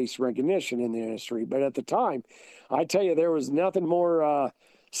name face recognition in the industry. But at the time, I tell you, there was nothing more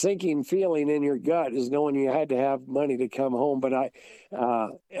sinking feeling in your gut is knowing you had to have money to come home. But I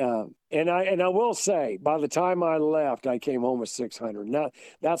will say, by the time I left, I came home with $600. Now,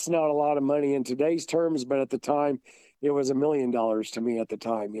 that's not a lot of money in today's terms, but at the time, it was $1 million to me at the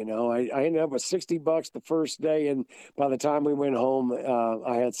time. I ended up with $60 the first day, and by the time we went home,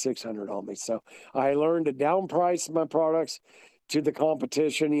 I had $600 on me. So I learned to down price my products to the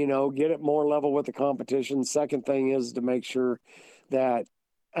competition. Get it more level with the competition. Second thing is to make sure that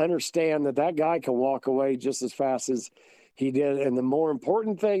understand that guy can walk away just as fast as he did. And the more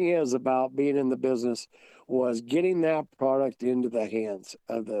important thing is about being in the business was getting that product into the hands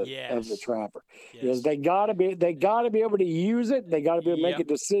of the trapper. Yes. They gotta be able to use it. They gotta be able to make a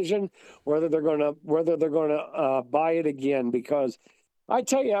decision whether they're gonna buy it again. Because I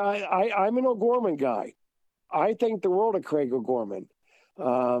tell you, I'm an O'Gorman guy. I think the world of Craig O'Gorman.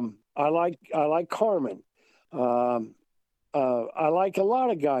 I like Carmen. I like a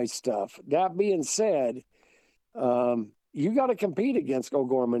lot of guys' stuff. That being said, you got to compete against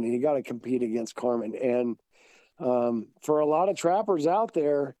O'Gorman and you got to compete against Carmen. And for a lot of trappers out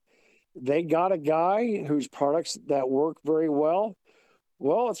there, they got a guy whose products that work very well.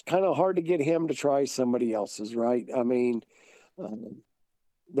 Well, it's kind of hard to get him to try somebody else's, right? I mean,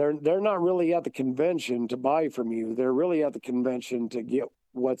 they're not really at the convention to buy from you. They're really at the convention to get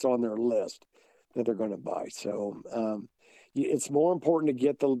what's on their list that they're going to buy. So it's more important to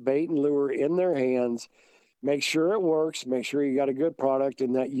get the bait and lure in their hands, make sure it works, make sure you got a good product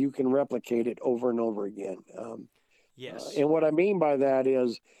and that you can replicate it over and over again. Yes. And what I mean by that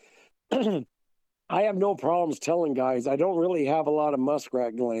is I have no problems telling guys I don't really have a lot of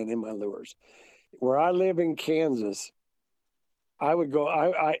muskrat gland in my lures. Where I live in Kansas, I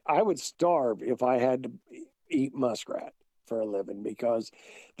would starve if I had to eat muskrat for a living, because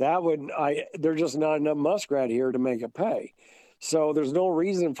there's just not enough muskrat here to make it pay. So there's no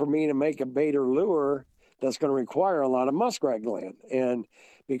reason for me to make a bait or lure that's going to require a lot of muskrat gland. And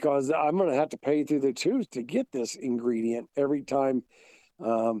because I'm going to have to pay through the tooth to get this ingredient every time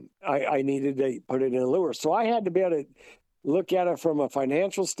I needed to put it in a lure. So I had to be able to look at it from a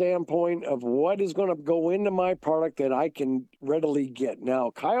financial standpoint of what is going to go into my product that I can readily get.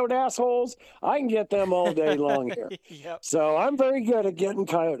 Now, coyote assholes, I can get them all day long here. Yep. So I'm very good at getting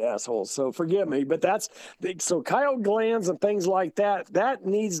coyote assholes. So forgive me, but so coyote glands and things like that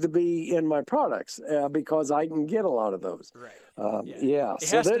needs to be in my products because I can get a lot of those. Right. Yeah. It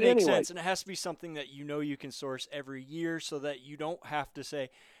has to make sense, and it has to be something that you can source every year so that you don't have to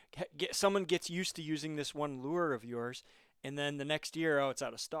say, someone gets used to using this one lure of yours, and then the next year, it's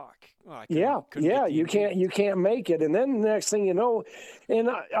out of stock. You can't make it. And then the next thing you know, and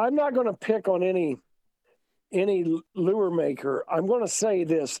I'm not going to pick on any lure maker. I'm going to say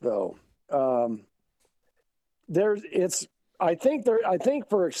this though. I think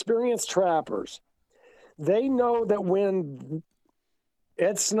for experienced trappers, they know that when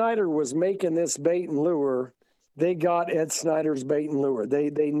Ed Snyder was making this bait and lure, they got Ed Snyder's bait and lure.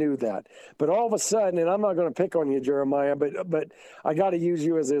 They knew that. But all of a sudden, and I'm not going to pick on you, Jeremiah, but I got to use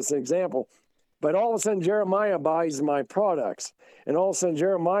you as this example. But all of a sudden, Jeremiah buys my products. And all of a sudden,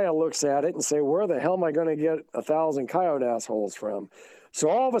 Jeremiah looks at it and say, where the hell am I going to get 1,000 coyote assholes from? So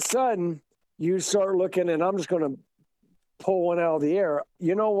all of a sudden, you start looking, and I'm just going to pull one out of the air.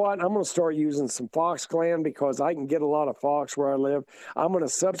 You know what? I'm going to start using some fox gland because I can get a lot of fox where I live. I'm going to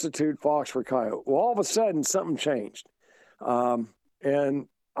substitute fox for coyote. Well, all of a sudden, something changed. And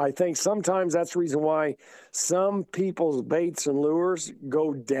I think sometimes that's the reason why some people's baits and lures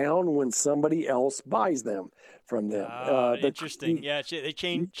go down when somebody else buys them from them. Interesting. They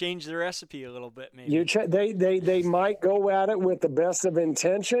change the recipe a little bit, maybe. They might go at it with the best of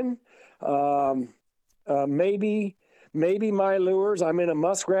intention. Maybe my lures, I'm in a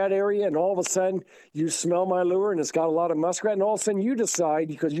muskrat area, and all of a sudden you smell my lure and it's got a lot of muskrat, and all of a sudden you decide,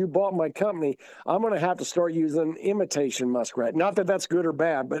 because you bought my company, I'm going to have to start using imitation muskrat. Not that that's good or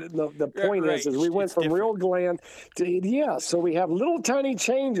bad, but the point is we went from real gland to, so we have little tiny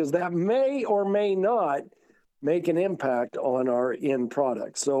changes that may or may not make an impact on our end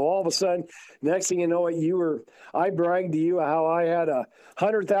product. So all of a sudden, next thing you know it, I bragged to you how I had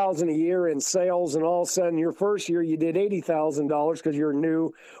 $100,000 a year in sales, and all of a sudden your first year you did $80,000 because you're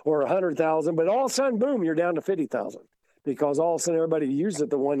new, or $100,000, but all of a sudden, boom, you're down to $50,000 because all of a sudden everybody used it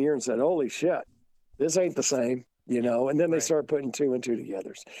the one year and said, holy shit, this ain't the same. And then they start putting two and two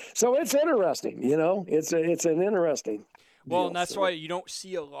together. So it's interesting, it's an interesting. Well, and that's why you don't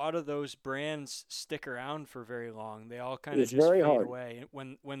see a lot of those brands stick around for very long. They all kind of just fade away.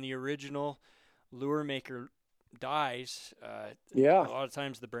 When the original lure maker dies, a lot of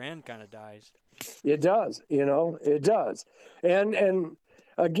times the brand kind of dies. It does, it does. And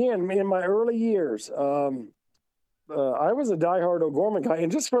again, in my early years, I was a diehard O'Gorman guy.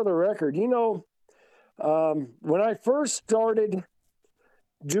 And just for the record, when I first started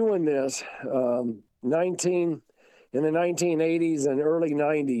doing this, in the 1980s and early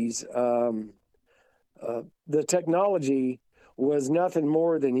 90s, the technology was nothing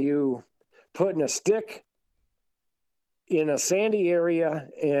more than you putting a stick in a sandy area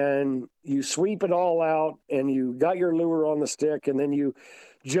and you sweep it all out and you got your lure on the stick, and then you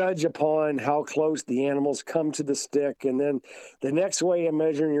judge upon how close the animals come to the stick. And then the next way of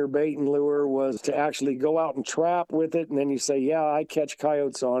measuring your bait and lure was to actually go out and trap with it. And then you say, yeah, I catch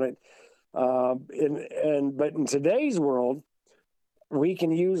coyotes on it. But in today's world, we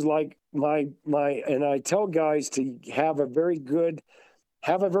can use like and I tell guys to have a very good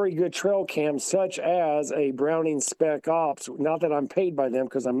trail cam, such as a Browning Spec Ops. Not that I'm paid by them,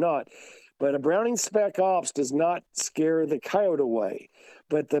 because I'm not, but a Browning Spec Ops does not scare the coyote away.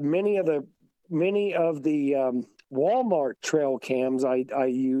 But many of the Walmart trail cams I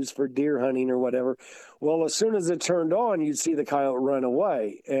use for deer hunting or whatever, well, as soon as it turned on, you'd see the coyote run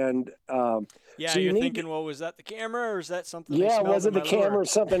away. And so you're thinking, well, was that the camera or is that something? Yeah, was it the camera or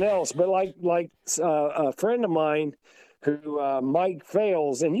something else? But like a friend of mine who Mike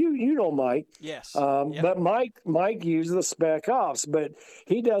Fails, and you know Mike. Yes. But Mike uses the Spec Ops, but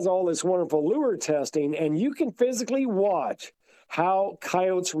he does all this wonderful lure testing, and you can physically watch how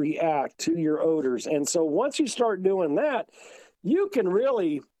coyotes react to your odors. And so once you start doing that, you can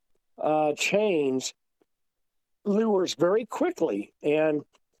really change lures very quickly. And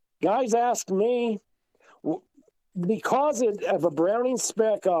guys ask me, because of a Browning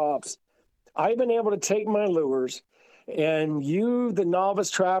Spec Ops, I've been able to take my lures, and you, the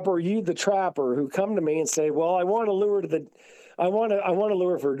novice trapper, you, the trapper, who come to me and say, well, I want a lure I want a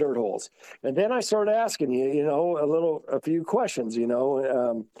lure for dirt holes. And then I start asking you, a few questions,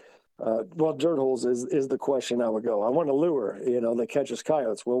 well, dirt holes is the question I would go. I want a lure, that catches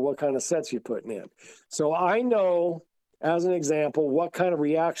coyotes. Well, what kind of sets you putting in? So I know, as an example, what kind of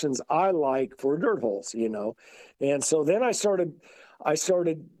reactions I like for dirt holes, And so then I started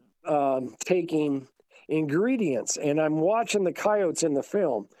taking ingredients, and I'm watching the coyotes in the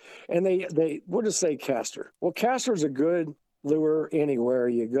film, and we'll just say castor. Well, castor's a good lure anywhere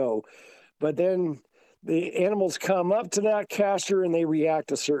you go, but then the animals come up to that castor and they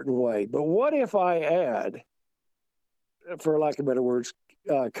react a certain way. But what if I add, for lack of better words,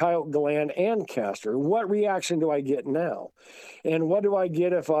 coyote gland and castor? What reaction do I get now? And what do I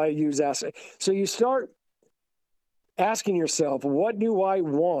get if I use acid? So you start asking yourself, what do I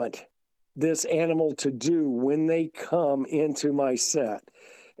want this animal to do when they come into my set?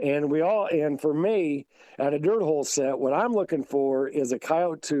 And for me, at a dirt hole set, what I'm looking for is a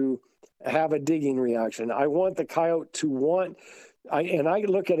coyote to have a digging reaction. I want the coyote to I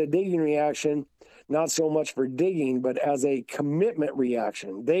look at a digging reaction not so much for digging, but as a commitment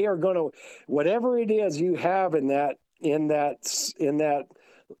reaction. They are going to, whatever it is you have in that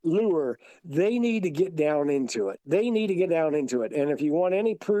lure, they need to get down into it. And if you want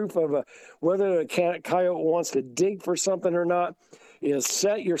any proof of whether a coyote wants to dig for something or not, is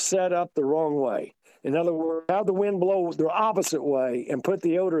set your set up the wrong way. In other words, have the wind blow the opposite way and put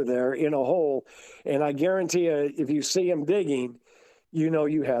the odor there in a hole. And I guarantee you, if you see them digging,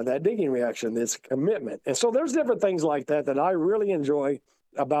 you have that digging reaction. It's commitment. And so there's different things like that I really enjoy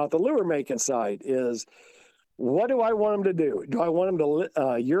about the lure making side is, what do I want them to do? Do I want them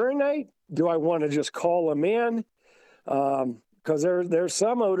to urinate? Do I want to just call them in? Because there's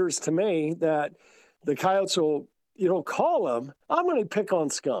some odors to me that the coyotes will, call them. I'm going to pick on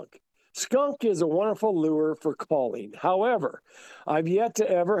skunk. Skunk is a wonderful lure for calling. However, I've yet to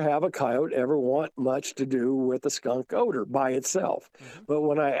ever have a coyote ever want much to do with the skunk odor by itself. Mm-hmm. But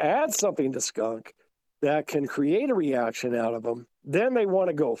when I add something to skunk that can create a reaction out of them, then they want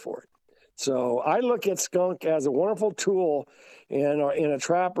to go for it. So I look at skunk as a wonderful tool in a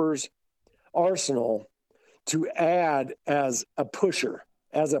trapper's arsenal to add as a pusher.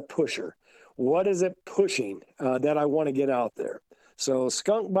 what is it pushing that I want to get out there? So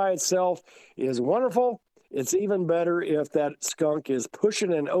skunk by itself is wonderful. It's even better if that skunk is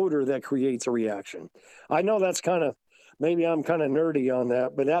pushing an odor that creates a reaction. I know that's maybe I'm kind of nerdy on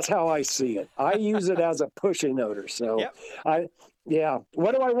that, but that's how I see it. I use it as a pushing odor. So Yep.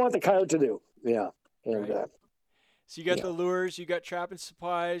 What do I want the coyote to do? Yeah. And, Right. So you got the lures, you got trapping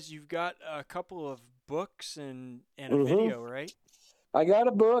supplies, you've got a couple of books and a video, right? I got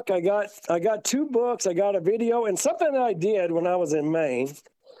a book. I got 2 books. I got a video, and something that I did when I was in Maine.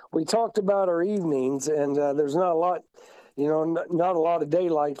 We talked about our evenings, and there's not a lot, not a lot of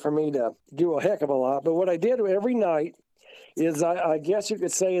daylight for me to do a heck of a lot. But what I did every night is, I guess you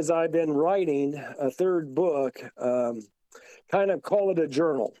could say, is I've been writing a 3rd book, kind of call it a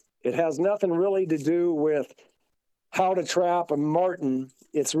journal. It has nothing really to do with how to trap a martin.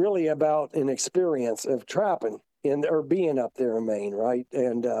 It's really about an experience of trapping or being up there in Maine, right?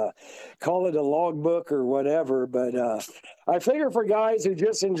 And call it a logbook or whatever. But I figure for guys who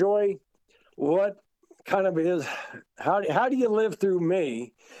just enjoy what kind of is, how do you live through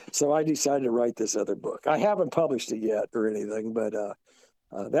me? So I decided to write this other book. I haven't published it yet or anything, but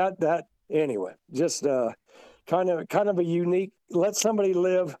that anyway, just kind of a unique, let somebody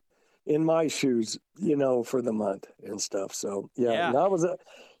live in my shoes, for the month and stuff. So and that was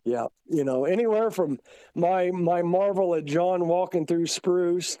anywhere from my marvel at John walking through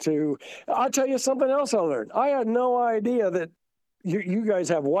spruce to, I'll tell you something else I learned. I had no idea that you guys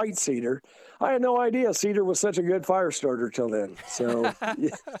have white cedar. I had no idea cedar was such a good fire starter till then. So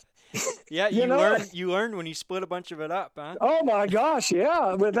Yeah, you learned when you split a bunch of it up, huh? Oh my gosh,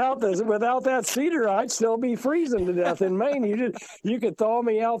 yeah. Without that cedar, I'd still be freezing to death in Maine. You could thaw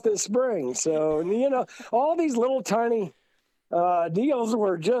me out this spring. So all these little tiny deals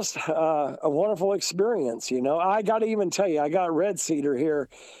were just a wonderful experience. I got to even tell you, I got red cedar here,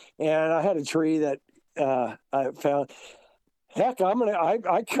 and I had a tree that I found. Heck,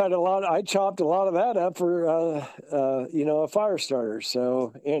 I cut a lot. I chopped a lot of that up for a fire starter.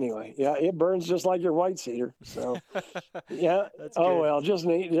 So anyway, it burns just like your white cedar. So yeah. That's good. Well, just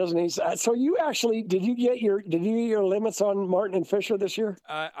neat. So you actually did you get your limits on martin and fisher this year?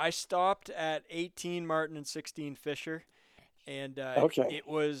 I stopped at 18 martin and 16 fisher, and it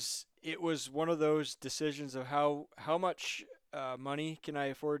was one of those decisions of how much money can I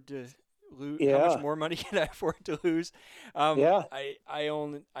afford to lose? How much more money can I afford to lose? I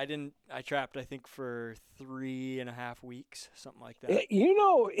trapped, I think, for 3.5 weeks, something like that.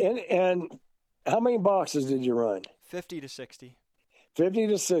 And how many boxes did you run? 50 to 60. 50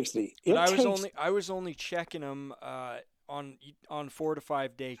 to 60. But I was only checking them on 4 to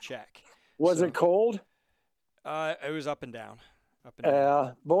 5 day check. Was it cold? It was up and down.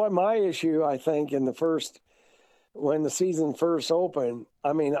 Boy, my issue, I think, when the season first opened,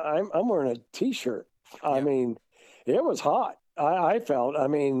 I'm wearing a T-shirt. I mean, it was hot. I felt,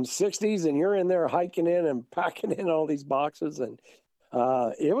 60s, and you're in there hiking in and packing in all these boxes, and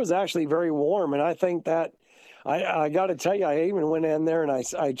it was actually very warm. And I think that I got to tell you, I even went in there and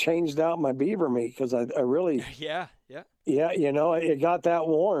I changed out my beaver meat because I really it got that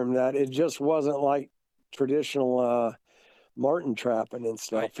warm that it just wasn't like traditional martin trapping and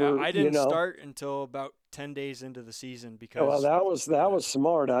stuff. I didn't start until about 10 days into the season because that was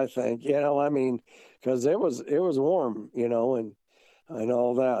smart, I think. Because it was warm, and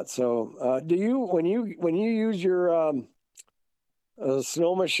all that. So do you when you use your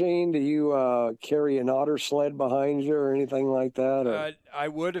snow machine, do you carry an otter sled behind you or anything like that? Or? I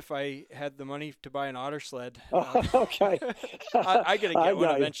would if I had the money to buy an otter sled. Okay. I gotta get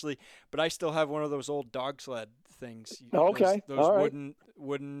one eventually, but I still have one of those old dog sled things. Okay. Those all right.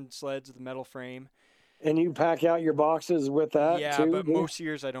 wooden sleds with the metal frame. And you pack out your boxes with that too? Yeah, but most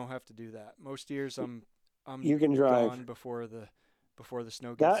years I don't have to do that. Most years I'm you can drive gone before the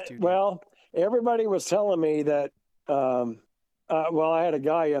snow gets too deep. Well, everybody was telling me that I had a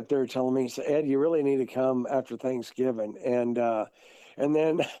guy up there telling me, he said, Ed, you really need to come after Thanksgiving. And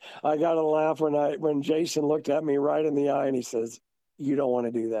then I got a laugh when Jason looked at me right in the eye and he says, you don't want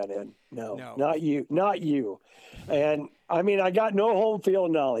to do that, Ed. No, not you. And I got no home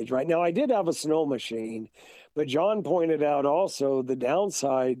field knowledge right now. I did have a snow machine, but John pointed out also the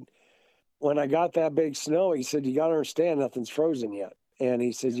downside when I got that big snow. He said, you got to understand nothing's frozen yet. And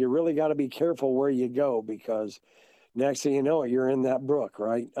he says, you really got to be careful where you go because next thing you know, you're in that brook,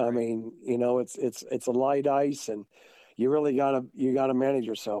 right? It's a light ice and you really gotta manage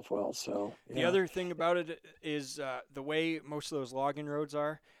yourself well. So the other thing about it is the way most of those logging roads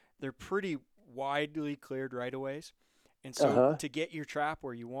are, they're pretty widely cleared right-of-ways. And so to get your trap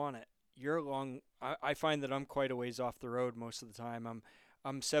where you want it, you're along. I find that I'm quite a ways off the road most of the time.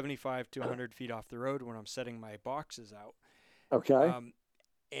 I'm 75 to 100 feet off the road when I'm setting my boxes out. Okay.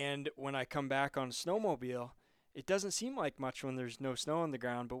 And when I come back on a snowmobile, it doesn't seem like much when there's no snow on the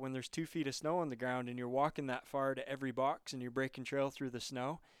ground, but when there's 2 feet of snow on the ground and you're walking that far to every box and you're breaking trail through the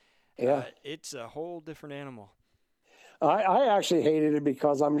snow, it's a whole different animal. I actually hated it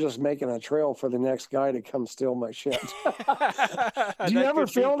because I'm just making a trail for the next guy to come steal my shit. Do you ever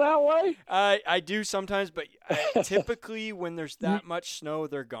feel that way? I do sometimes, but typically when there's that much snow,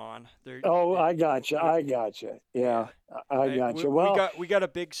 they're gone. I got you. I got you. Yeah, I got you. Well, we got a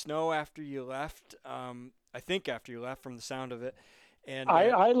big snow after you left. I think after you left, from the sound of it, and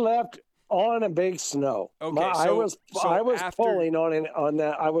I left on a big snow. Okay, I was pulling on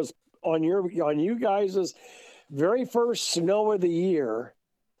that. I was on you guys's very first snow of the year,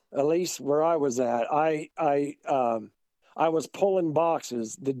 at least where I was at. I was pulling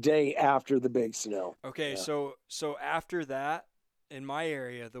boxes the day after the big snow. Okay, so after that, in my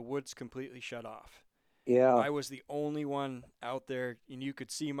area, the woods completely shut off. Yeah, I was the only one out there, and I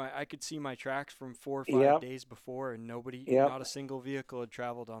could see my tracks from 4 or 5 days before, and not a single vehicle had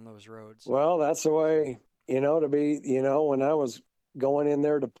traveled on those roads. Well, that's the way, to be, when I was going in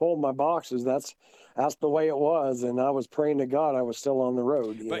there to pull my boxes, that's the way it was, and I was praying to God I was still on the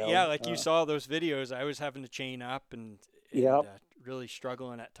road. You saw those videos, I was having to chain up and really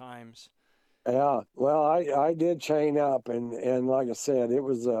struggling at times. Yeah, well, I did chain up, and like I said, it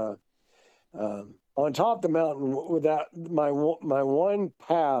was on top of the mountain with that my one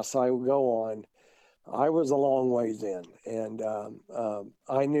pass I would go on. I was a long ways in, and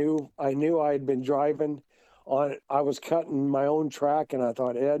I knew I had been driving on. I was cutting my own track, and I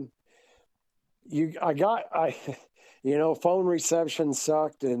thought, Ed, phone reception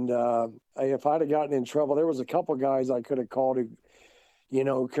sucked, and if I'd have gotten in trouble, there was a couple guys I could have called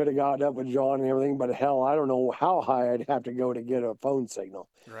who, could have gotten up with John and everything, but hell, I don't know how high I'd have to go to get a phone signal.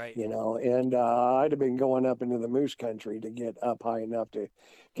 Right. And I'd have been going up into the moose country to get up high enough to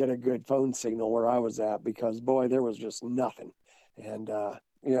get a good phone signal where I was at, because boy, there was just nothing. And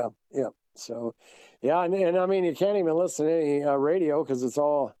so and I mean, you can't even listen to any radio because it's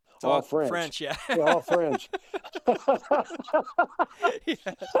all French. Yeah. All French.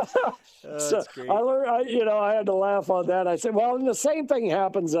 That's great. I learned, I had to laugh on that. I said, well, and the same thing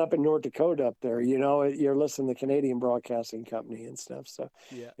happens up in North Dakota up there. You're listening to Canadian Broadcasting Company and stuff. So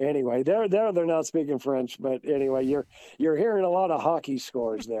anyway, they're not speaking French, but anyway, you're hearing a lot of hockey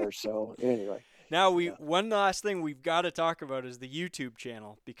scores there. So anyway. Now one last thing we've got to talk about is the YouTube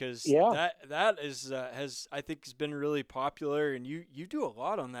channel, because that is I think has been really popular, and you do a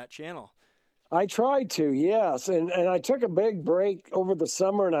lot on that channel. I tried to, yes, and I took a big break over the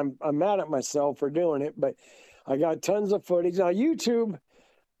summer, and I'm mad at myself for doing it, but I got tons of footage. Now YouTube,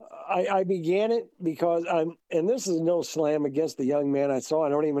 I began it because and this is no slam against the young man I saw. I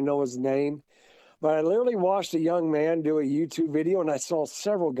don't even know his name, but I literally watched a young man do a YouTube video, and I saw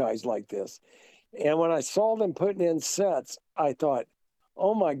several guys like this. And when I saw them putting in sets, I thought,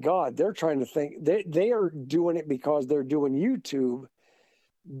 oh my God, they're trying to think. They are doing it because they're doing YouTube.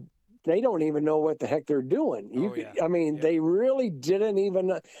 They don't even know what the heck they're doing. They really didn't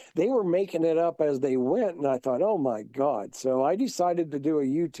even, they were making it up as they went. And I thought, oh my God. So I decided to do a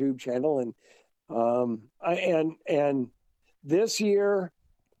YouTube channel. And this year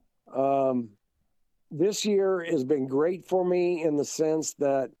has been great for me in the sense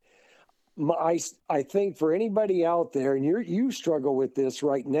that I think for anybody out there, and you struggle with this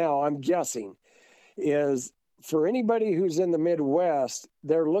right now, I'm guessing, is for anybody who's in the Midwest,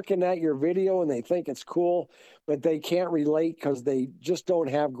 they're looking at your video and they think it's cool, but they can't relate because they just don't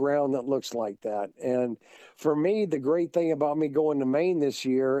have ground that looks like that. And for me, the great thing about me going to Maine this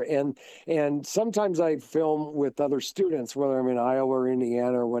year, and sometimes I film with other students, whether I'm in Iowa or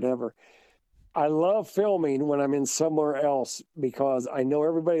Indiana or whatever, I love filming when I'm in somewhere else because I know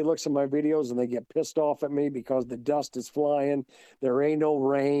everybody looks at my videos and they get pissed off at me because the dust is flying. There ain't no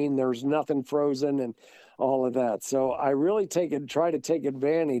rain. There's nothing frozen and all of that. So I really try to take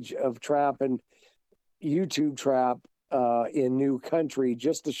advantage of trap and YouTube trap in new country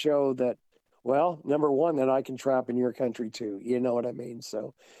just to show that, well, number one, that I can trap in your country too. You know what I mean?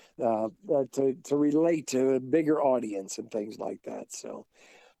 So to relate to a bigger audience and things like that. So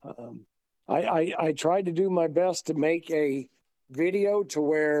I tried to do my best to make a video to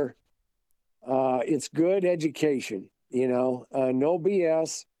where it's good education, no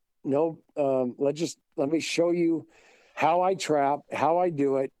BS, no, let me show you how I trap, how I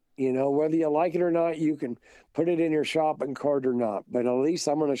do it, whether you like it or not, you can put it in your shopping cart or not, but at least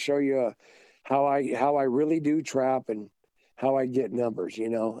I'm going to show you how I really do trap and how I get numbers.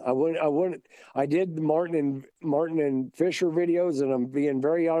 I did Martin and Fisher videos, and I'm being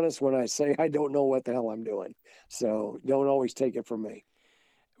very honest when I say I don't know what the hell I'm doing. So don't always take it from me.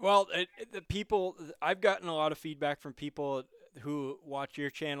 Well, I've gotten a lot of feedback from people who watch your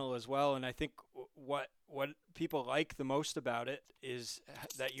channel as well, and I think what people like the most about it is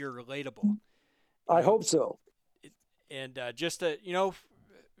that you're relatable. I hope so. And just a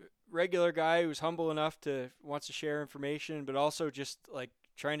regular guy who's humble enough wants to share information, but also just like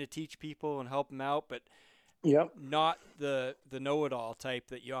trying to teach people and help them out, but not the know-it-all type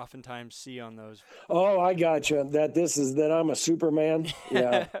that you oftentimes see on those. Oh, I gotcha. That I'm a Superman.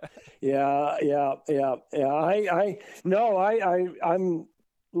 Yeah, yeah.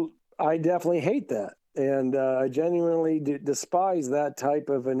 I definitely hate that, and I genuinely despise that type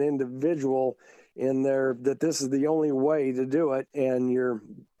of an individual in there. That this is the only way to do it, and you're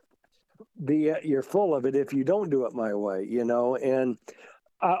full of it if you don't do it my way. And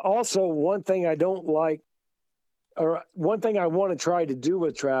also one thing I don't like. Or one thing I want to try to do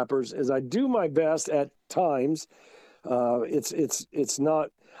with trappers is I do my best at times. It's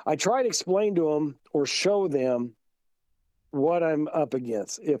not. I try to explain to them or show them what I'm up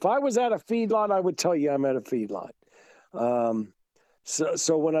against. If I was at a feedlot, I would tell you I'm at a feedlot.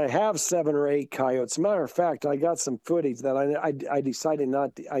 So when I have 7 or 8 coyotes, matter of fact, I got some footage that I decided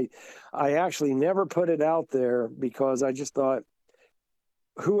not to. I actually never put it out there because I just thought,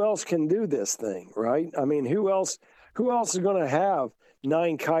 who else can do this thing, right? I mean, who else is going to have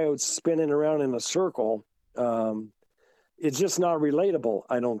 9 coyotes spinning around in a circle? It's just not relatable,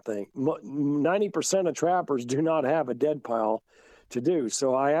 I don't think. 90% of trappers do not have a dead pile to do.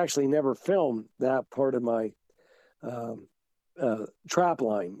 So I actually never filmed that part of my trap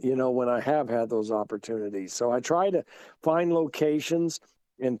line, when I have had those opportunities. So I try to find locations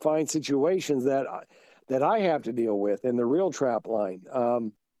and find situations that I have to deal with in the real trap line.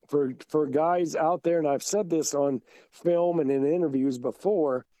 For guys out there, and I've said this on film and in interviews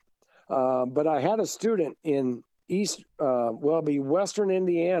before, but I had a student in Western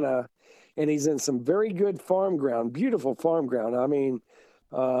Indiana, and he's in some very good farm ground, beautiful farm ground. I mean,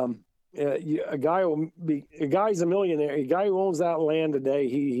 a guy's a millionaire. A guy who owns that land today,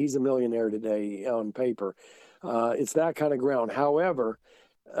 he's a millionaire today on paper. It's that kind of ground. However,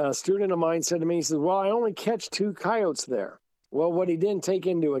 a student of mine said to me, he said, well, I only catch 2 coyotes there. Well, what he didn't take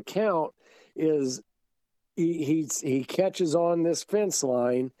into account is he catches on this fence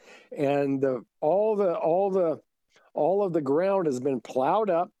line, and all of the ground has been plowed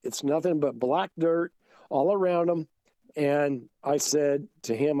up. It's nothing but black dirt all around him. And I said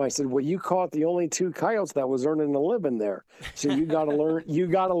to him, well, you caught the only 2 coyotes that was earning a living there. So you got to learn. You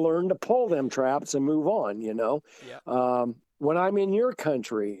got to learn to pull them traps and move on. Yeah. When I'm in your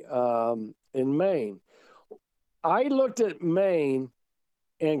country, in Maine, I looked at Maine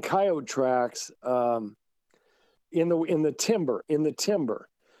and coyote tracks in the timber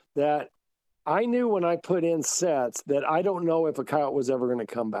that I knew when I put in sets that I don't know if a coyote was ever going to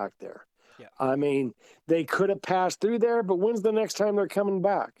come back there. Yeah. I mean, they could have passed through there, but when's the next time they're coming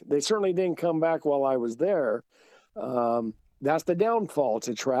back? They certainly didn't come back while I was there. That's the downfall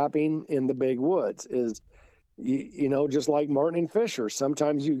to trapping in the big woods is, just like Martin and Fisher,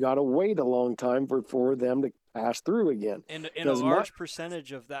 sometimes you got to wait a long time for them to pass through again. And a large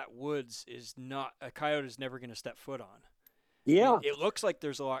percentage of that woods is not, a coyote is never going to step foot on. Yeah. It looks like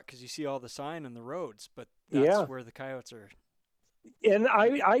there's a lot because you see all the sign in the roads, but that's where the coyotes are. And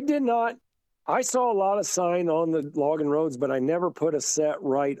I saw a lot of sign on the logging roads, but I never put a set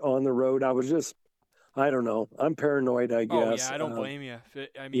right on the road. I was just, I don't know. I'm paranoid, I guess. Oh, yeah, I don't blame you.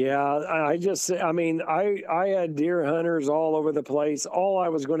 I had deer hunters all over the place. All I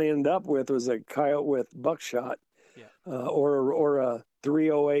was going to end up with was a coyote with buckshot, or a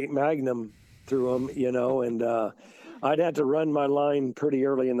 308 Magnum through them, and I'd have to run my line pretty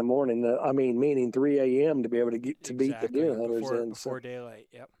early in the morning. Meaning 3 a.m. to be able to beat the deer hunters before daylight.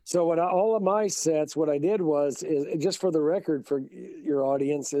 Yep. So all of my sets, what I did is just for the record for your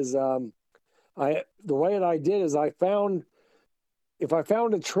audience is, the way that I did is if I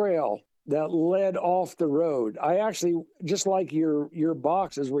found a trail that led off the road, I actually, just like your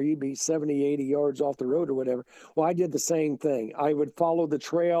boxes where you'd be 70, 80 yards off the road or whatever. Well, I did the same thing. I would follow the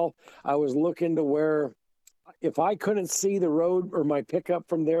trail. I was looking to where, if I couldn't see the road or my pickup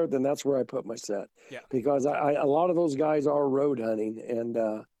from there, then that's where I put my set. Yeah. Because a lot of those guys are road hunting. And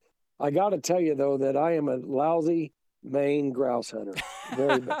I got to tell you, though, that I am a lousy Maine grouse hunter.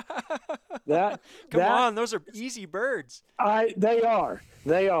 Very bad. Come on, those are easy birds. They are.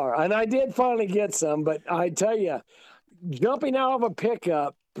 And I did finally get some, but I tell you, jumping out of a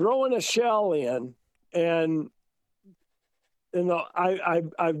pickup, throwing a shell in, and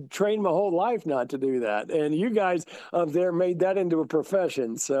I've trained my whole life not to do that, and you guys up there made that into a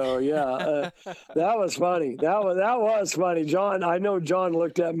profession. So yeah, that was funny. That was funny. John, I know John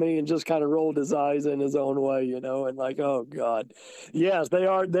looked at me and just kind of rolled his eyes in his own way, and like, oh God, yes, they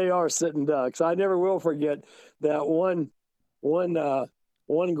are sitting ducks. I never will forget that one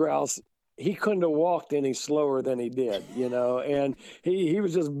grouse. He couldn't have walked any slower than he did, and he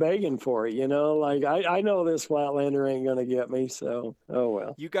was just begging for it, like I know this Flatlander ain't going to get me. So, oh,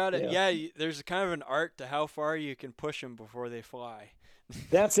 well. You got it. Yeah. There's kind of an art to how far you can push them before they fly.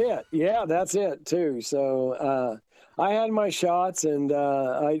 That's it. Yeah, that's it too. So, I had my shots and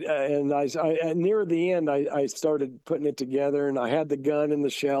I near the end, I started putting it together, and I had the gun and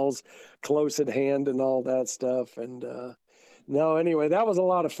the shells close at hand and all that stuff. And, no, anyway, that was a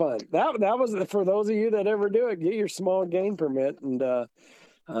lot of fun. That was, for those of you that ever do it, get your small game permit, and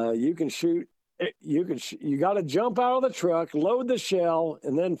you can shoot. You got to jump out of the truck, load the shell,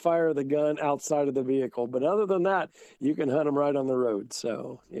 and then fire the gun outside of the vehicle. But other than that, you can hunt them right on the road.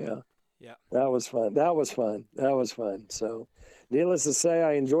 So yeah, that was fun. So, needless to say,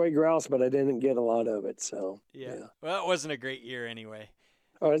 I enjoy grouse, but I didn't get a lot of it. So yeah. Well, it wasn't a great year anyway.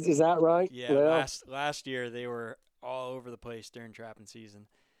 Oh, is that right? Yeah, well, last year they were all over the place during trapping season.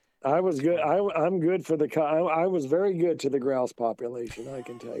 I was good. I'm good for I was very good to the grouse population, I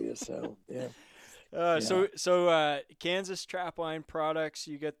can tell you. So yeah. So Kansas Trapline Products.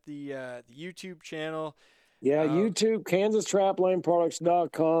 You got the YouTube channel. Yeah, YouTube,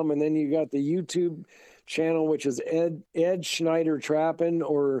 KansasTrapLineProducts.com, and then you got the YouTube channel, which is Ed Schneider Trapping,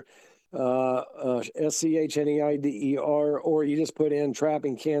 or SCHNEIDER, or you just put in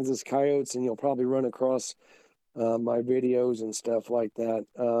Trapping Kansas Coyotes, and you'll probably run across my videos and stuff like that.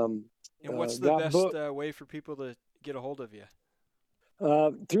 And what's the best way for people to get a hold of you?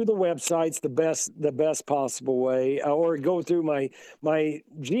 Through the website's the best possible way, or go through my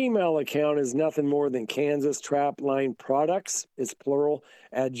Gmail account is nothing more than Kansas Trapline Products. It's plural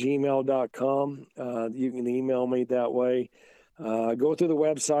at gmail.com. You can email me that way. Go through the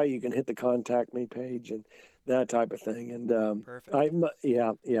website. You can hit the contact me page and that type of thing. And perfect.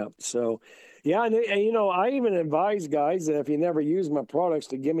 So. Yeah, and I even advise guys that if you never use my products,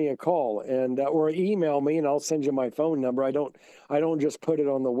 to give me a call and or email me, and I'll send you my phone number. I don't just put it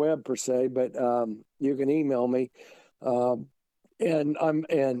on the web per se, but you can email me, and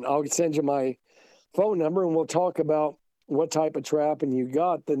I'll send you my phone number, and we'll talk about what type of trapping you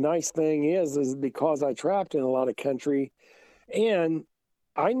got. The nice thing is because I trapped in a lot of country, and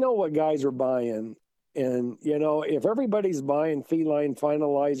I know what guys are buying. And, if everybody's buying Feline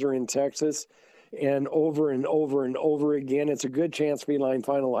Finalizer in Texas and over and over and over again, it's a good chance Feline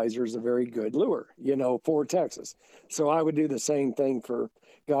Finalizer is a very good lure, for Texas. So I would do the same thing for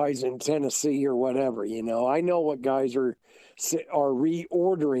guys in Tennessee or whatever. I know what guys are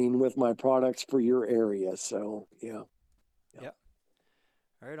reordering with my products for your area. So, yeah.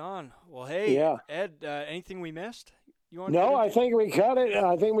 Right on. Well, hey, Ed, anything we missed? No, I think we cut it.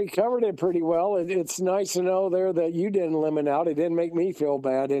 I think we covered it pretty well. It's nice to know there that you didn't limit out. It didn't make me feel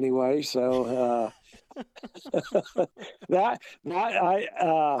bad anyway. So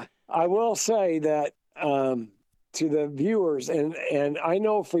I will say that to the viewers, and I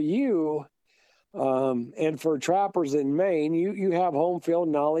know for you and for trappers in Maine, you have home field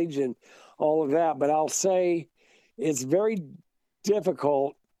knowledge and all of that. But I'll say it's very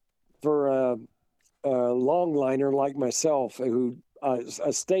difficult for a longliner like myself, who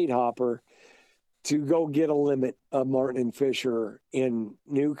a state hopper, to go get a limit of marten and fisher in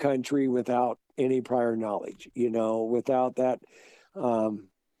new country without any prior knowledge. Without that,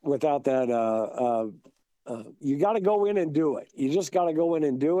 you got to go in and do it. You just got to go in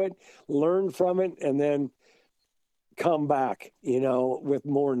and do it, learn from it, and then come back, with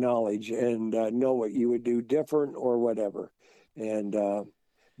more knowledge and know what you would do different or whatever. And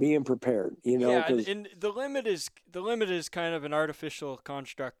being prepared, and the limit is kind of an artificial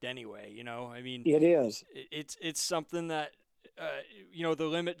construct anyway. I mean, it is. It's something that the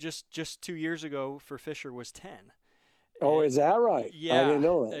limit just 2 years ago for Fisher was 10. Oh, is that right? Yeah, I didn't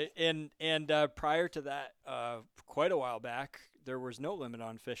know that. And prior to that, quite a while back, there was no limit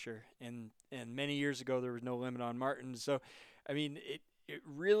on Fisher, and many years ago there was no limit on marten. So, I mean, it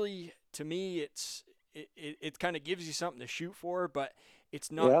really, to me, it kind of gives you something to shoot for, but it's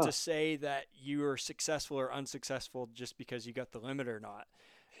not to say that you are successful or unsuccessful just because you got the limit or not.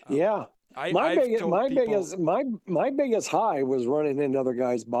 My biggest high was running into other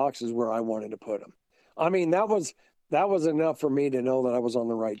guys' boxes where I wanted to put them. I mean, that was enough for me to know that I was on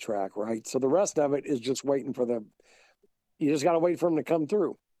the right track, right? So the rest of it is just waiting for you just got to wait for them to come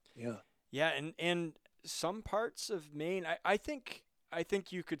through. Yeah. Yeah, and some parts of Maine, I think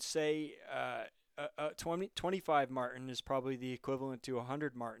you could say 25 martin is probably the equivalent to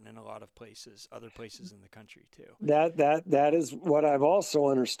 100 martin in a lot of places, other places in the country too. That is what I've also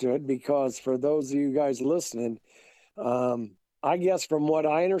understood, because for those of you guys listening, I guess from what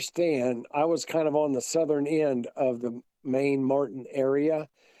I understand, I was kind of on the southern end of the Maine martin area.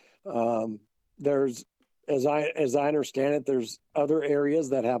 There's, as I understand it, there's other areas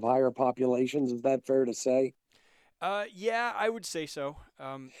that have higher populations. Is that fair to say? Yeah, I would say so.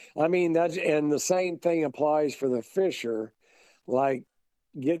 I mean, and the same thing applies for the fisher, like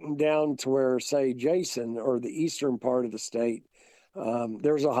getting down to where, say, Jason or the eastern part of the state,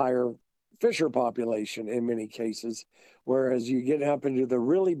 there's a higher fisher population in many cases. Whereas you get up into the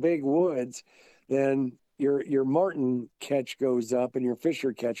really big woods, then your martin catch goes up and your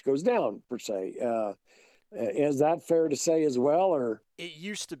fisher catch goes down, per se. Is that fair to say as well, or? It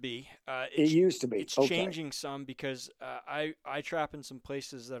used to be. It used to be. It's okay. changing some because I trap in some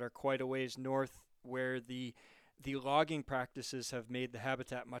places that are quite a ways north where the logging practices have made the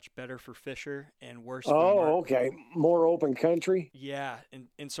habitat much better for fisher and worse for martin. Okay. More open country? Yeah,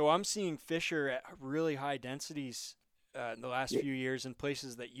 and so I'm seeing fisher at really high densities in the last few years in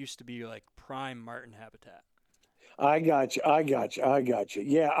places that used to be like prime martin habitat. I got you.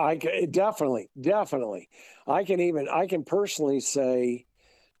 Yeah, definitely. I can personally say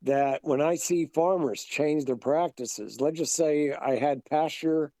that when I see farmers change their practices, let's just say I had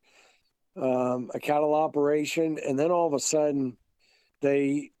pasture, a cattle operation, and then all of a sudden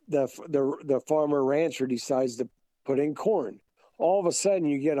the farmer rancher decides to put in corn. All of a sudden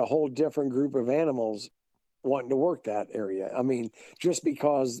you get a whole different group of animals wanting to work that area. I mean, just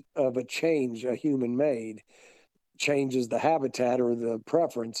because of a change a human made changes the habitat or the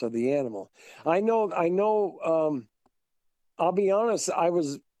preference of the animal. I know. I'll be honest. I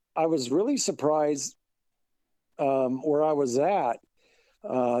was really surprised where I was at.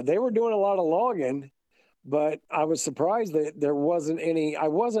 They were doing a lot of logging, but I was surprised that there wasn't any. I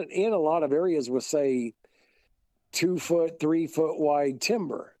wasn't in a lot of areas with, say, 2 foot, 3 foot wide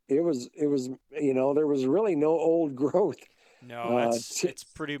timber. It was there was really no old growth. No, it's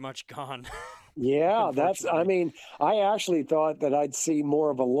pretty much gone. Yeah, I mean, I actually thought that I'd see more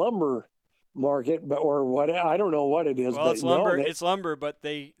of a lumber market, or what, I don't know what it is. Well, but it's lumber. It's lumber, but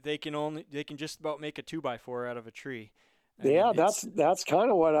they can just about make a 2x4 out of a tree. Yeah, that's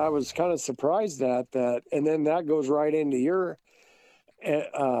kind of what I was kind of surprised at. That, and then that goes right into your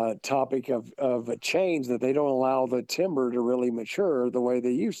topic of a change, that they don't allow the timber to really mature the way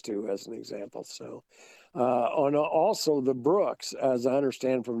they used to, as an example. So, on also the brooks, as I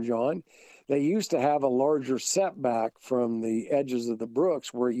understand from John, they used to have a larger setback from the edges of the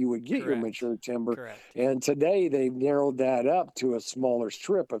brooks where you would get your mature timber. Correct. And today they've narrowed that up to a smaller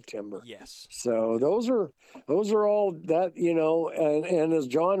strip of timber. Yes. So those are all that, and as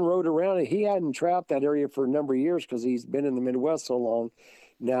John rode around it, he hadn't trapped that area for a number of years because he's been in the Midwest so long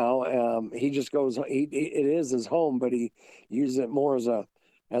now. He just goes, it is his home, but he uses it more as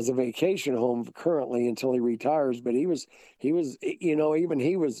a vacation home currently until he retires. But he was even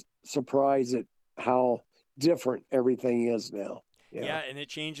he was surprised at how different everything is now. Yeah, and it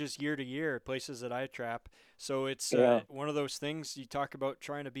changes year to year, places that I trap. So it's one of those things you talk about,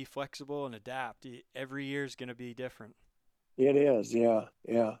 trying to be flexible and adapt. Every year is going to be different. It is,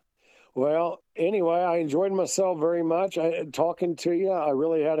 yeah. Well, anyway, I enjoyed myself very much talking to you. I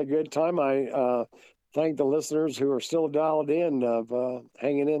really had a good time. I thank the listeners who are still dialed in of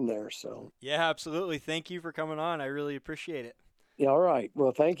hanging in there. So yeah, absolutely. Thank you for coming on. I really appreciate it. Yeah, all right.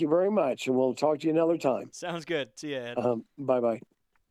 Well, thank you very much, and we'll talk to you another time. Sounds good. See you, Ed. Bye-bye.